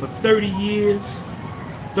knowing for 30 years,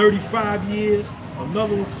 35 years,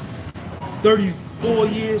 another one 34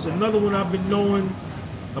 years, another one I've been knowing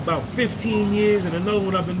about 15 years, and another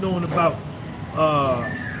one I've been knowing about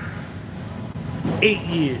 8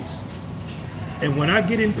 years. And when I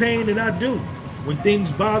get in pain, and I do, when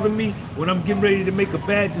things bother me, when I'm getting ready to make a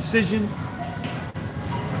bad decision,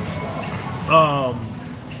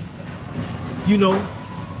 you know,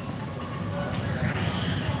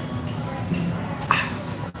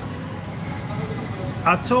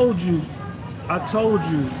 I told you,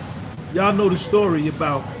 y'all know the story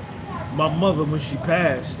about my mother when she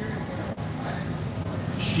passed.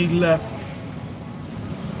 She left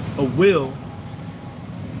a will,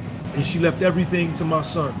 and she left everything to my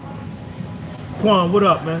son. Quan, what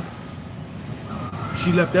up, man?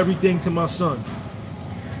 She left everything to my son.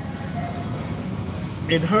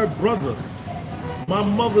 And her brother, my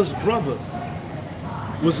mother's brother,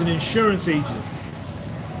 was an insurance agent.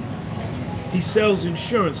 He sells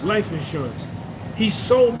insurance, life insurance. He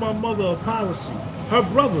sold my mother a policy. Her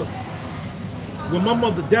brother, when my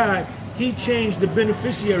mother died, he changed the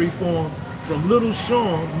beneficiary form from Little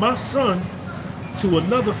Sean, my son, to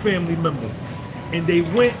another family member. And they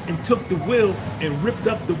went and took the will and ripped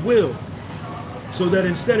up the will, so that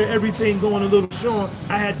instead of everything going to Little Sean,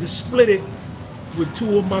 I had to split it with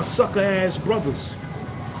two of my sucker ass brothers.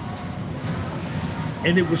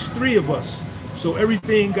 And it was 3 of us. So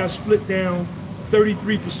everything got split down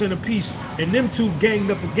 33% apiece. And them two ganged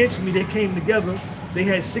up against me. They came together. They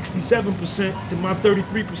had 67% to my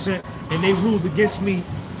 33%, and they ruled against me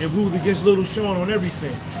and ruled against Little Sean on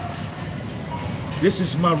everything. This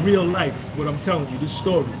is my real life, what I'm telling you, this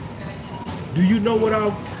story. Do you know,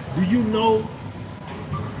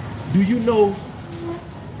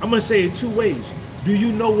 I'm gonna say it 2 ways. Do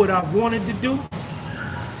you know what I wanted to do?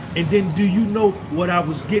 And then do you know what I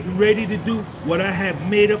was getting ready to do? What I had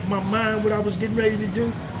made up my mind, what I was getting ready to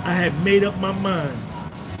do? I had made up my mind.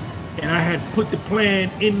 And I had put the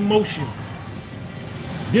plan in motion.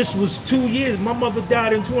 This was 2 years. My mother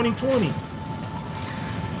died in 2020.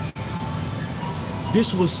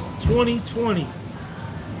 This was 2020.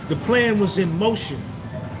 The plan was in motion.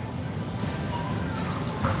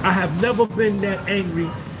 I have never been that angry,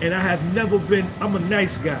 and I have never been, I'm a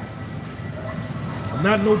nice guy. I'm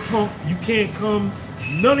not no punk. You can't come,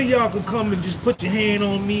 none of y'all can come and just put your hand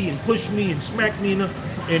on me and push me and smack me and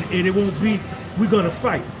it won't be, we're gonna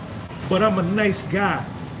fight. But I'm a nice guy.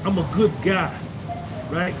 I'm a good guy,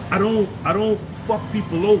 right? I don't fuck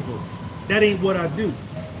people over. That ain't what I do,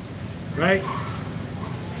 right?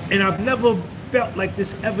 And I've never felt like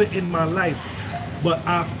this ever in my life, but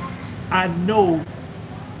I know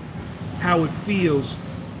how it feels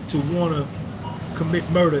to want to commit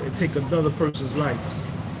murder and take another person's life.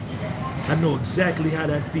 I know exactly how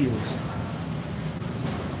that feels.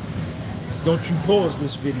 Don't you pause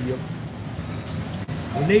this video.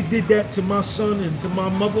 When they did that to my son and to my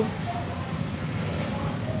mother,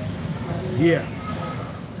 yeah.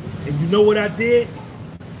 And you know what I did?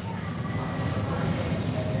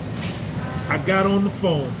 I got on the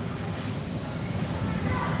phone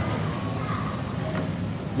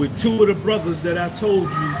with 2 of the brothers that I told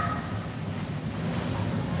you.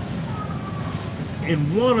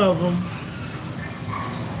 And one of them,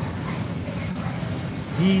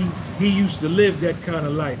 he used to live that kind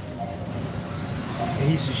of life. And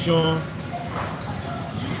he said, Sean,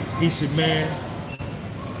 he said, man,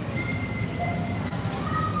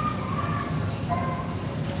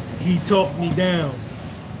 he talked me down.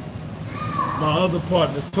 My other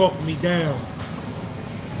partner talked me down.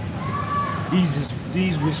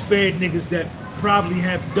 These was fed niggas that probably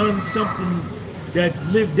have done something that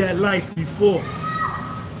lived that life before.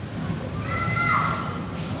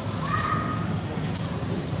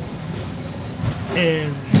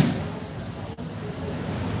 And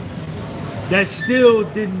that still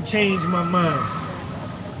didn't change my mind.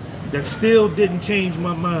 That still didn't change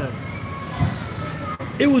my mind.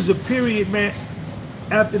 It was a period, man.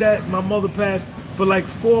 After that, my mother passed. For like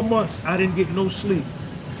 4 months, I didn't get no sleep.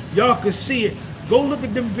 Y'all could see it. Go look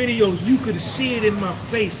at them videos. You could see it in my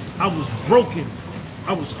face. I was broken.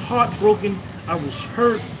 I was heartbroken. I was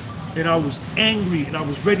hurt. And I was angry. And I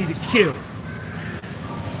was ready to kill.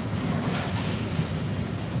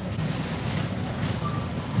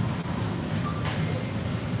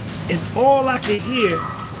 And all I could hear,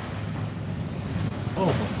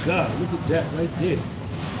 oh my God, look at that right there.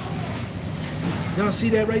 Y'all see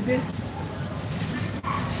that right there?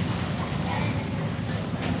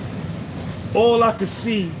 All I could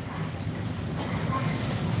see,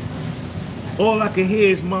 all I could hear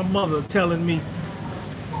is my mother telling me,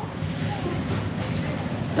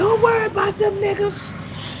 don't worry about them niggas.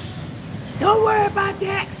 Don't worry about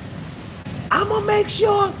that. I'm gonna make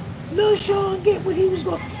sure Lil Sean get what he was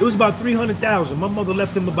going. It was about 300,000. My mother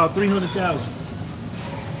left him about 300,000.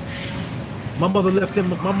 My mother left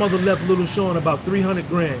Lil Sean about 300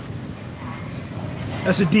 grand.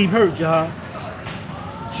 That's a deep hurt, y'all.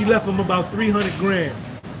 She left him about 300 grand.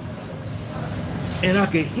 And I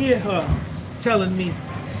could hear her telling me,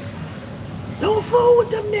 don't fool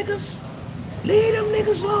with them niggas. Leave them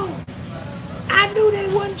niggas alone. I knew they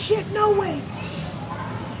wasn't shit no way.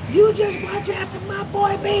 You just watch after my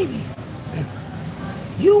boy baby.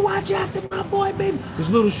 You watch after my boy baby.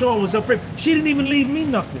 Because Lil Sean was afraid. She didn't even leave me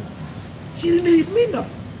nothing. She didn't leave me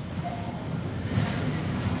nothing.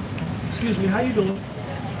 Excuse me, how you doing?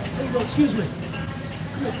 How you doing? Excuse me.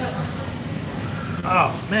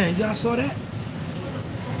 Oh man, y'all saw that?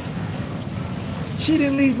 She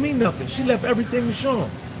didn't leave me nothing. She left everything to Sean.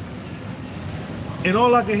 And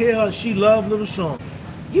all I could hear her, she loved Lil Sean.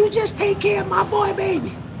 You just take care of my boy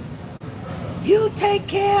baby. You take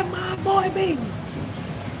care of my boy baby.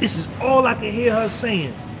 This is all I can hear her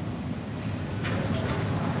saying.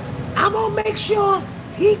 I'm gonna make sure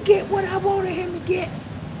he get what I wanted him to get.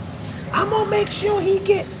 I'm gonna make sure he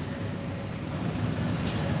get.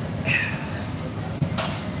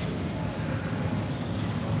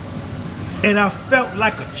 And I felt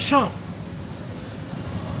like a chump.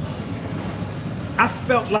 I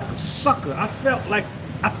felt like a sucker. I felt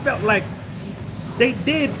like they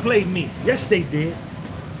did play me. Yes, they did.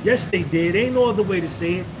 Yes, they did. Ain't no other way to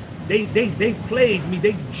say it. They played me.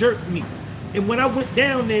 They jerked me. And when I went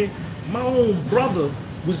down there, my own brother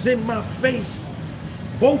was in my face.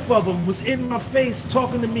 Both of them was in my face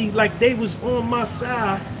talking to me like they was on my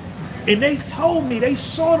side. And they told me they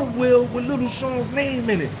saw the will with Lil Sean's name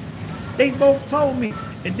in it. They both told me.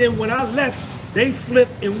 And then when I left, they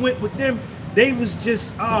flipped and went with them. They was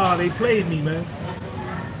just, they played me, man.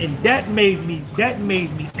 And that made me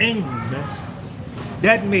angry, man.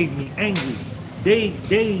 That made me angry.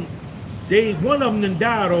 One of them done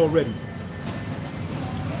died already.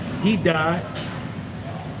 He died.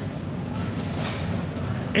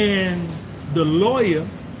 And the lawyer,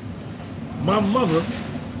 my mother,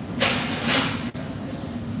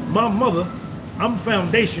 I'm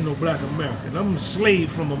foundational Black American. I'm a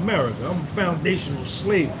slave from America. I'm a foundational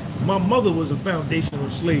slave. My mother was a foundational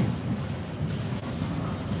slave.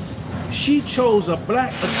 She chose a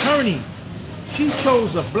black attorney. She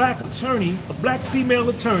chose a black attorney, a black female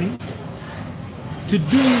attorney, to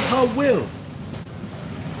do her will.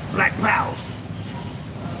 Black power.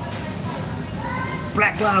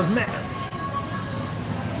 Black Lives Matter.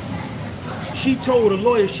 She told the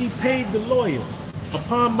lawyer, she paid the lawyer,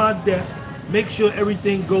 upon my death, make sure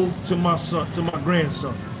everything go to my son, to my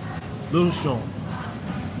grandson, Lil Sean.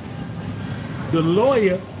 The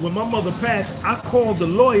lawyer, when my mother passed, I called the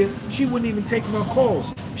lawyer. She wouldn't even take my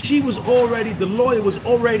calls. The lawyer was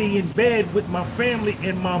already in bed with my family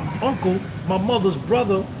and my uncle, my mother's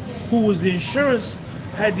brother, who was the insurance,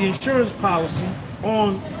 had the insurance policy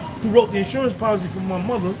on, who wrote the insurance policy for my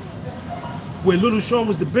mother, where Lil Sean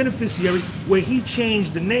was the beneficiary, where he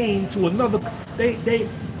changed the name to another.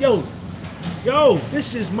 Yo,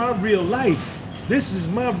 this is my real life. This is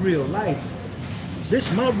my real life. This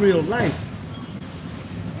is my real life.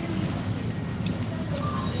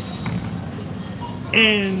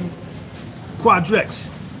 And Quadrex,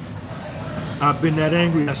 I've been that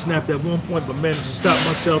angry. I snapped at one point, but managed to stop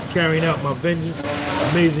myself carrying out my vengeance.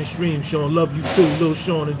 Amazing stream, Sean. Love you too. Lil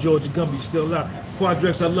Sean and Georgia Gumby still out.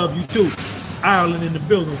 Quadrex, I love you too. Ireland in the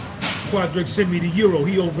building. Quadrex send me the euro.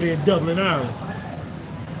 He over there in Dublin, Ireland.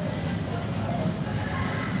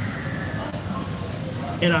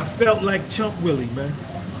 And I felt like Chump Willie, man.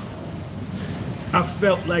 I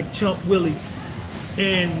felt like Chump Willie.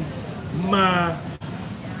 And my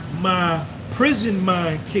prison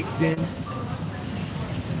mind kicked in.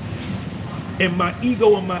 And my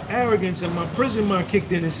ego and my arrogance and my prison mind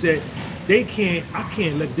kicked in and said, I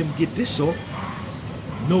can't let them get this off.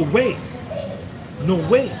 No way. No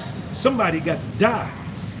way. Somebody got to die.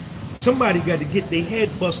 Somebody got to get their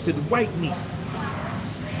head busted white meat.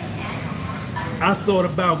 I thought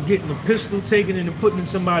about getting a pistol, taking it and putting it in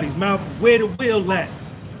somebody's mouth. Where the will at?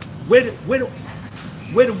 Where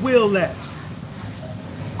the will at?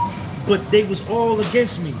 But they was all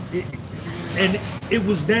against me. And it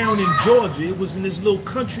was down in Georgia. It was in this little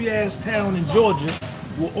country ass town in Georgia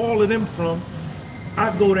where all of them from.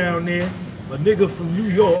 I go down there, a nigga from New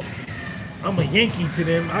York. I'm a Yankee to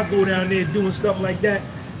them. I go down there doing stuff like that.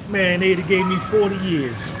 Man, they'd have gave me 40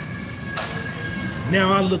 years.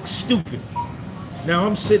 Now I look stupid. Now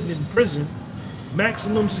I'm sitting in prison,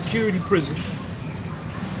 maximum security prison.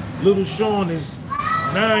 Little Sean is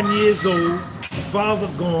 9 years old, father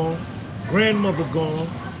gone, grandmother gone.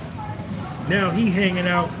 Now he hanging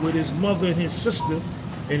out with his mother and his sister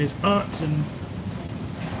and his aunts and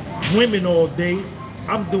women all day.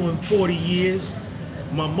 I'm doing 40 years.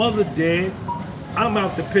 My mother dead. I'm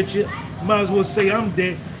out the picture. Might as well say I'm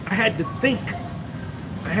dead. I had to think.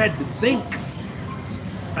 I had to think.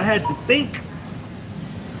 I had to think.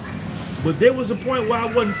 But there was a point where I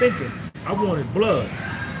wasn't thinking. I wanted blood.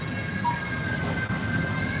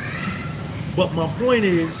 But my point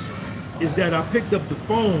is that I picked up the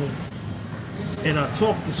phone and I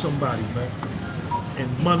talked to somebody, man.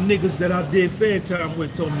 And my niggas that I did fair time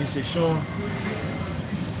with told me, he said, Sean,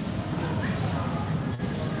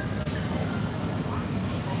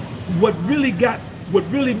 what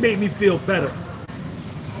really made me feel better,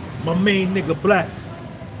 my main nigga Black,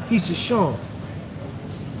 he said, Sean,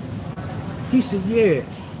 he said, yeah,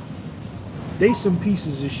 they some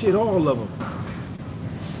pieces of shit, all of them.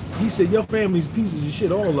 He said, your family's pieces of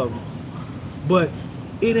shit, all of them. But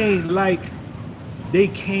it ain't like they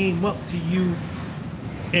came up to you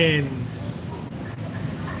and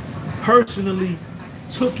personally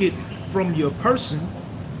took it from your person,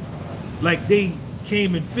 like they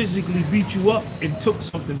came and physically beat you up and took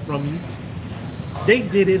something from you. They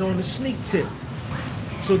did it on a sneak tip.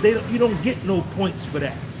 So you don't get no points for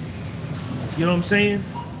that. You know what I'm saying?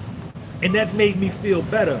 And that made me feel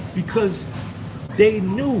better because they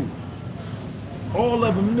knew, all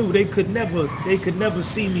of them knew they could never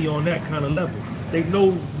see me on that kind of level. They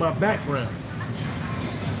know my background.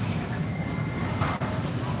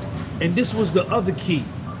 And this was the other key,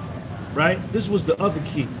 right? This was the other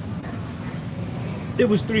key. It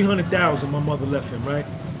was $300,000 my mother left him, right?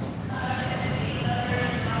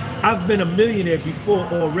 I've been a millionaire before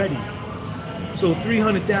already. So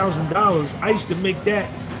 $300,000, I used to make that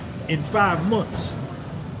in 5 months.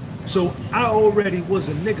 So I already was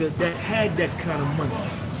a nigga that had that kind of money,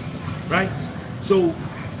 right? So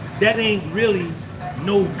that ain't really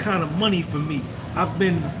no kind of money for me. I've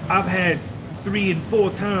had 3 and 4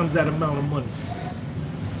 times that amount of money.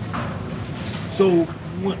 So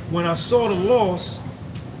when I saw the loss,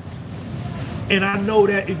 and I know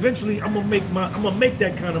that eventually I'm gonna make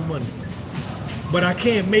that kind of money, but I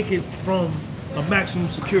can't make it from a maximum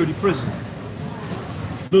security prison.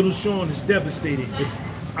 Little Sean is devastated.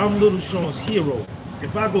 I'm Little Sean's hero.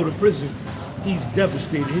 If I go to prison, he's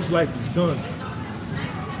devastated. His life is done.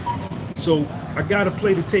 So I gotta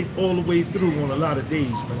play the tape all the way through on a lot of days,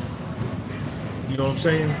 man. You know what I'm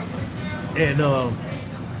saying? And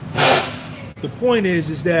the point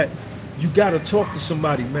is that you gotta talk to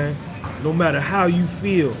somebody, man. No matter how you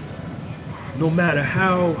feel, no matter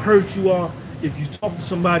how hurt you are, if you talk to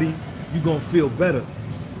somebody, you're gonna feel better.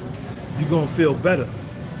 You're gonna feel better.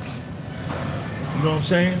 You know what I'm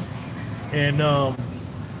saying? And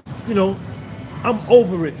you know, I'm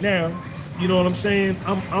over it now. You know what I'm saying?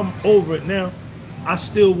 I'm over it now. I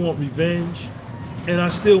still want revenge, and I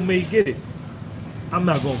still may get it. I'm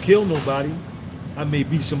not gonna kill nobody. I may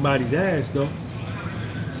beat somebody's ass though.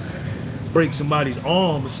 Break somebody's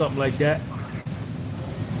arm or something like that.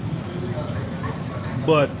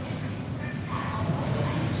 But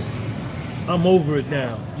I'm over it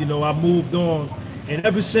now. You know, I moved on. And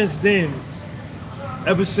ever since then,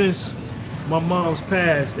 ever since my mom's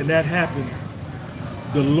passed and that happened,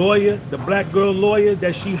 the lawyer, the black girl lawyer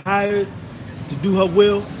that she hired to do her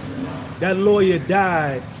will, that lawyer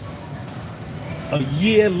died a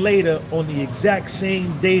year later on the exact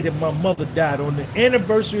same day that my mother died. On the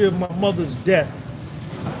anniversary of my mother's death,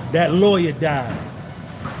 that lawyer died.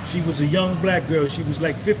 She was a young black girl. She was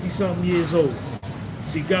like 50-something years old.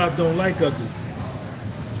 See, God don't like ugly.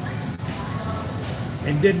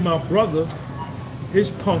 And then my brother, his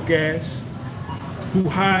punk ass, who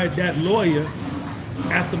hired that lawyer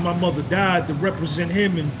after my mother died to represent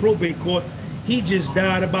him in probate court, he just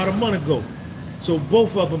died about a month ago. So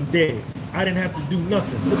both of them dead. I didn't have to do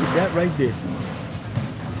nothing. Look at that right there.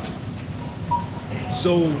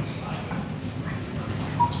 So,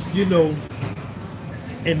 you know,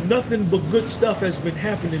 and nothing but good stuff has been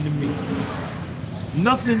happening to me.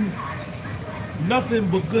 Nothing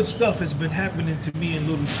but good stuff has been happening to me and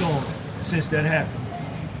Little Sean since that happened.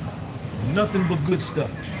 Nothing but good stuff.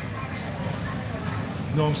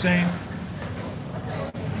 You know what I'm saying?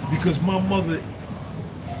 Because my mother,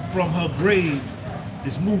 from her grave,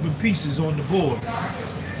 is moving pieces on the board.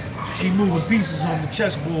 She moving pieces on the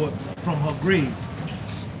chessboard from her grave.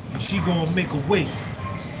 And she gonna make a way.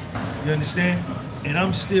 You understand? And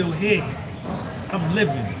I'm still here. I'm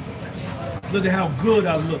living. Look at how good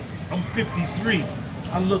I look. I'm 53.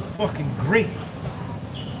 I look fucking great.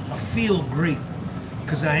 I feel great.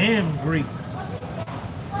 Because I am great.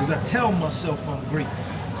 Because I tell myself I'm great.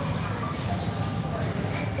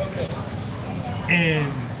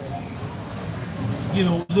 And, you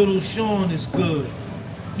know, Little Sean is good.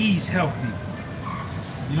 He's healthy.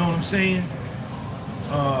 You know what I'm saying?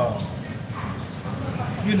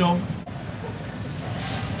 You know,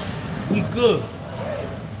 we good.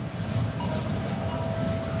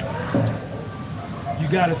 You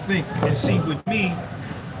gotta think and see with me,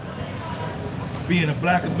 being a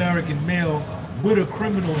black American male with a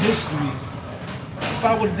criminal history, if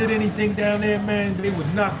I would've did anything down there, man, they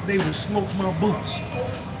would smoke my boots.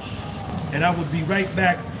 And I would be right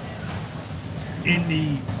back in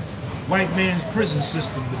the white man's prison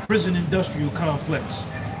system, the prison industrial complex.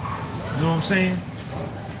 You know what I'm saying?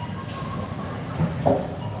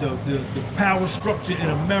 The power structure in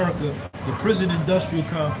America, the prison industrial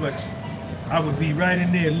complex, I would be right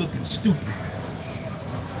in there looking stupid.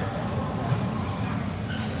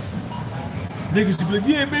 Niggas would be like,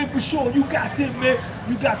 yeah, man, for sure, you got them, man.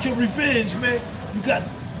 You got your revenge, man. You got.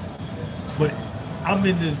 But I'm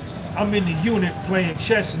in the unit playing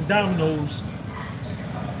chess and dominoes,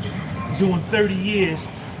 doing 30 years,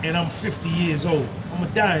 and I'm 50 years old. I'm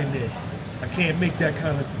gonna die in there. I can't make that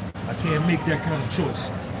kind of choice.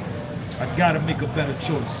 I gotta make a better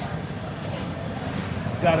choice.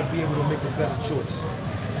 Gotta be able to make a better choice.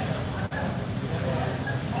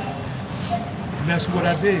 And that's what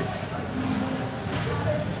I did.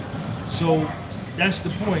 So that's the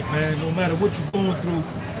point, man. No matter what you're going through,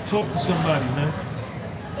 talk to somebody, man.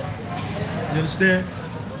 You understand?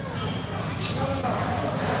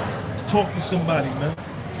 Talk to somebody, man.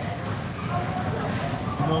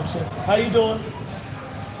 You know what I'm saying? How you doing?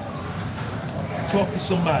 Talk to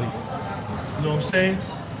somebody. You know what I'm saying?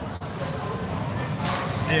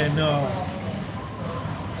 And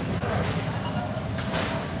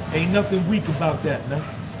ain't nothing weak about that, man.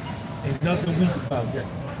 Ain't nothing weak about that.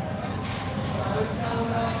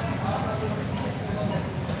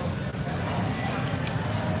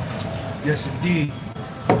 Yes, indeed.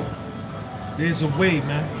 There's a way,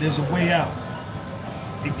 man. There's a way out.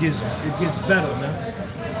 It gets better, man. You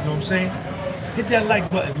know what I'm saying? Hit that like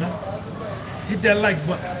button, man. Hit that like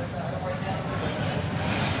button.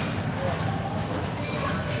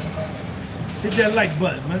 Hit that like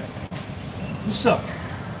button, man. What's up?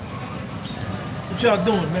 What y'all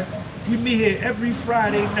doing, man? We meet here every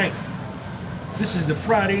Friday night. This is the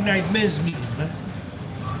Friday night men's meeting, man.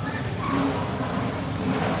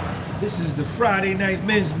 This is the Friday night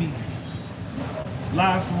men's meeting.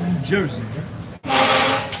 Live from New Jersey, man.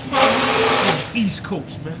 From the East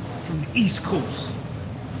Coast, man. From the East Coast.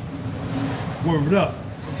 Word up.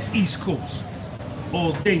 From the East Coast.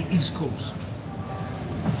 All day East Coast.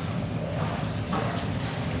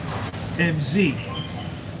 MZ.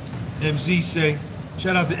 MZ say,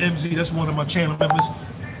 shout out to MZ, that's one of my channel members.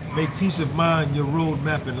 Make peace of mind your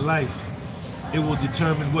roadmap in life. It will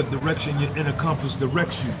determine what direction your inner compass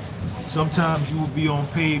directs you. Sometimes you will be on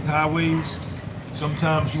paved highways,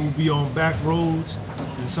 sometimes you will be on back roads,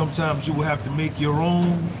 and sometimes you will have to make your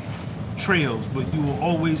own trails, but you will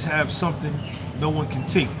always have something no one can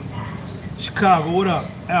take. Chicago, what up?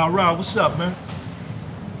 Al Ra, what's up, man?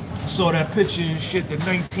 Saw that picture and shit, the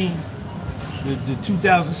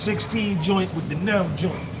 2016 joint with the now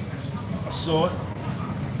joint. I saw it.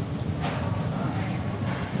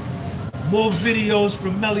 More videos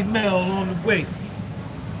from Melly Mel on the way.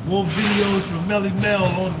 More videos from Melly Mel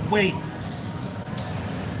on the way.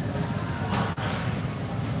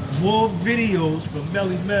 More videos from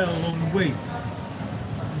Melly Mel on the way.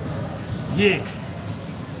 Yeah.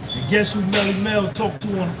 And guess who Melly Mel talk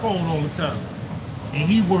to on the phone all the time? And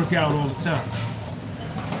he work out all the time.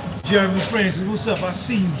 Jeremy Francis, what's up? I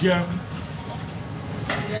see you, Jeremy.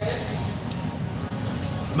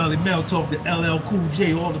 Melly Mel talk to LL Cool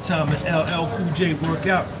J all the time, and LL Cool J work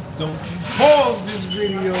out. Don't you pause this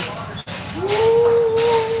video.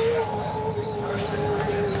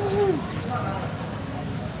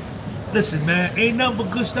 Listen, man, ain't nothing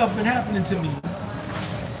but good stuff been happening to me.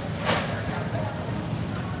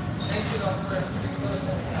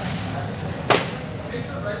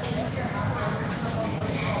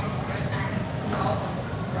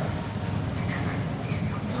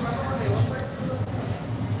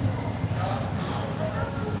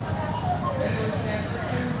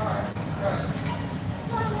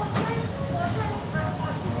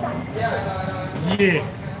 Yeah,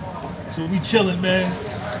 so we chilling, man.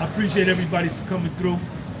 I appreciate everybody for coming through.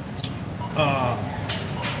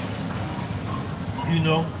 You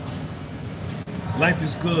know, life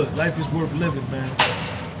is good. Life is worth living, man.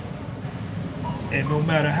 And no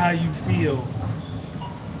matter how you feel,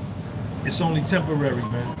 it's only temporary,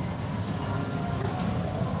 man.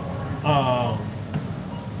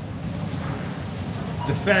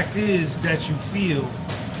 The fact is that you feel,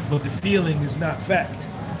 but the feeling is not fact.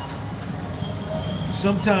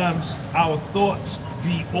 Sometimes our thoughts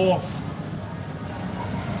be off,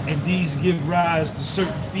 and these give rise to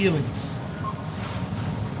certain feelings.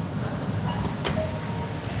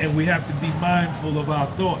 And we have to be mindful of our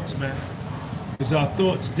thoughts, man. Because our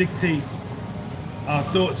thoughts dictate our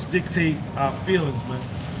feelings, man.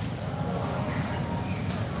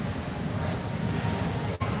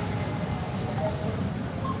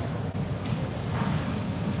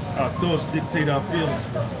 Our thoughts dictate our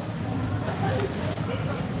feelings, man.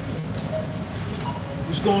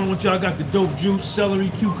 What's going on with y'all? Got the dope juice, celery,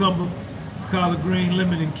 cucumber, collard green,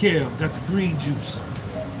 lemon, and kale. Got the green juice.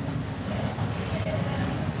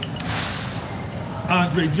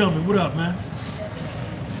 Andre Drummond, what up, man?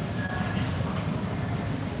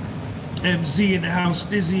 MZ in the house,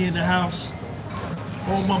 Stizzy in the house.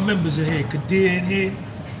 All my members are here. Kadir in here.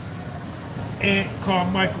 Ant,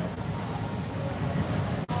 Carmichael.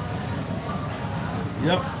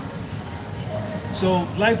 Yep. So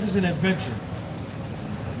life is an adventure.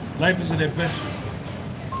 Life is an adventure.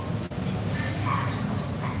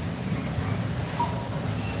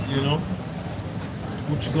 You know?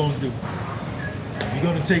 What you gonna do? You're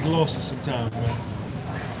gonna take losses sometimes, man.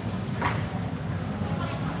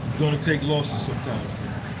 You're gonna take losses sometimes.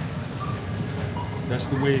 That's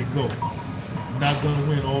the way it goes. You're not gonna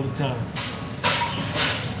win all the time. You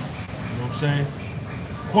know what I'm saying?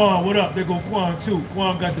 Quan, what up? There go Quan too.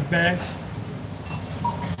 Quan got the badge.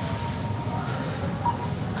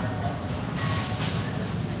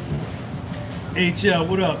 HL,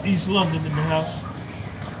 what up? East London in the house.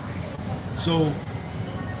 So,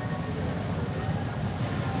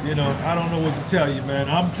 you know, I don't know what to tell you, man.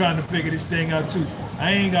 I'm trying to figure this thing out too.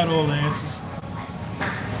 I ain't got all the answers.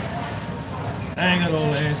 I ain't got all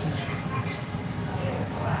the answers.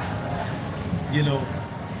 You know,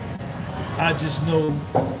 I just know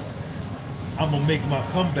I'm gonna make my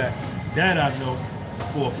comeback. That I know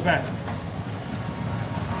for a fact.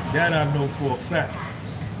 That I know for a fact.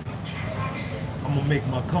 I'm gonna make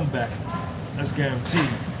my comeback. That's guaranteed.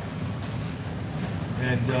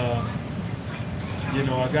 And you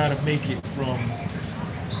know, I gotta make it from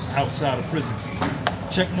outside of prison.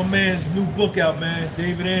 Check my man's new book out, man.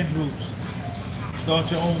 David Andrews.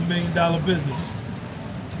 Start Your Own $1 Million Business.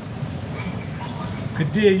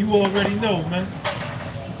 Kadir, you already know, man.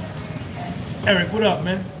 Eric, what up,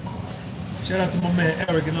 man? Shout out to my man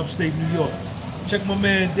Eric in upstate New York. Check my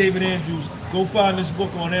man David Andrews. Go find this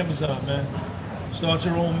book on Amazon, man. Start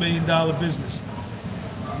Your Own $1 Million Business.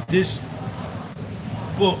 This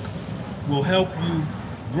book will help you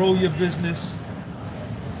grow your business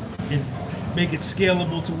and make it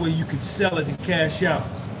scalable to where you can sell it and cash out.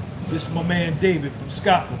 This is my man David from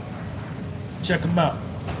Scotland. Check him out.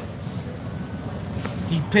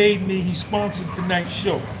 He paid me, he sponsored tonight's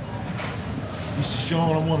show. He said,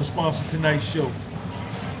 Sean, I want to sponsor tonight's show.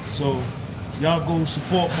 So y'all go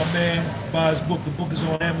support my man, buy his book. The book is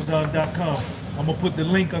on Amazon.com. I'm gonna put the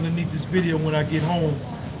link underneath this video when I get home.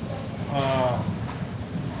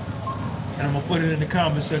 And I'm gonna put it in the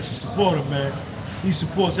comment section. Support him, man. He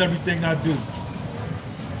supports everything I do.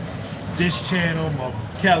 This channel, my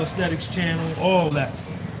calisthenics channel, all that.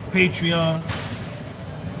 Patreon.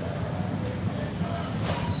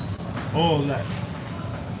 All that.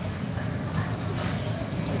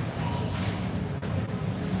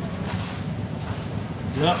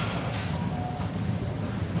 Yep.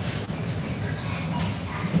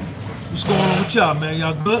 What's going on with y'all, man?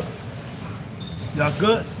 Y'all good? Y'all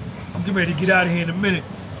good? I'm getting ready to get out of here in a minute.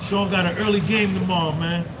 Sean got an early game tomorrow,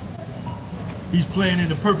 man. He's playing in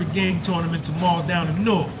the Perfect Game tournament tomorrow down in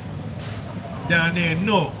Newark. Down there in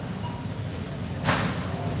Newark.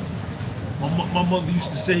 My mother used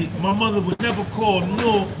to say, my mother would never call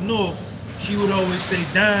Newark. She would always say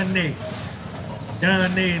down there.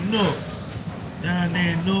 Down there in Newark. Down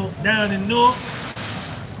there in Newark. Down in Newark.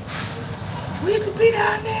 We used to be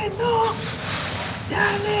down there in Newark.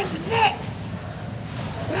 Down there in the neck.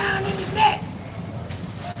 Down in the neck.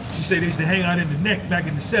 She said they used to hang out in the neck back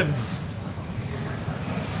in the 70s.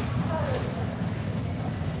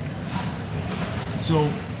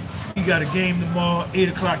 So we got a game tomorrow, 8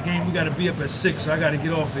 o'clock game. We got to be up at 6, so I got to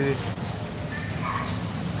get off here.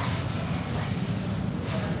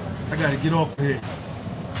 I got to get off here.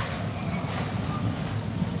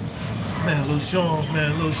 Man, Lil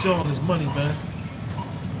Sean is money, man.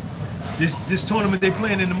 This tournament they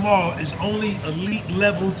playing in tomorrow is only elite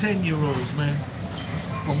level 10-year-olds, man.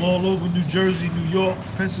 From all over New Jersey, New York,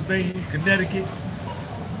 Pennsylvania, Connecticut.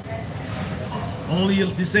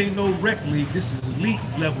 This ain't no rec league, this is elite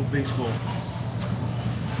level baseball.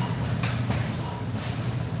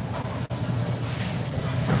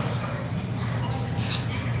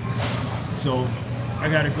 So I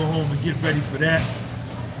gotta go home and get ready for that.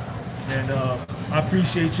 And I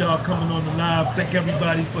appreciate y'all coming on the live. Thank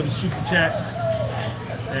everybody for the super chats.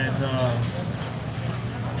 And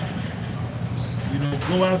you know,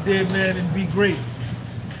 go out there, man, and be great.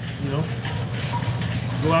 You know,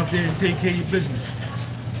 go out there and take care of your business.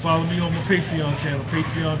 Follow me on my Patreon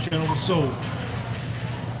channel with Soul.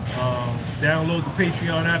 Download the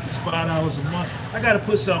Patreon app, it's $5 a month. I gotta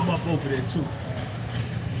put something up over there too.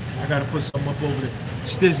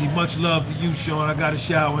 Stizzy, much love to you, Sean. I gotta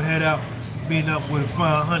shower and head out, being up with a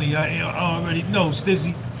fine honey. I already know,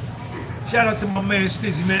 Stizzy. Shout out to my man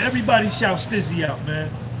Stizzy, man. Everybody shout Stizzy out, man.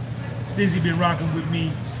 Stizzy been rocking with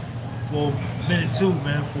me for a minute too,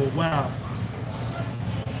 man, for a while.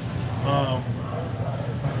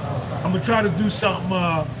 I'm gonna try to do something.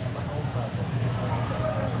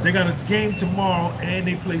 They got a game tomorrow and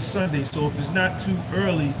they play Sunday, so if it's not too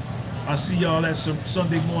early, I'll see y'all at some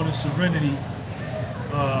Sunday morning Serenity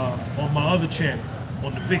on my other channel,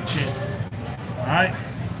 on the big channel. All right,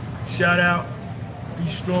 shout out, be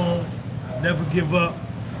strong, never give up,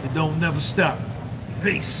 and don't never stop.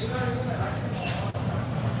 Peace.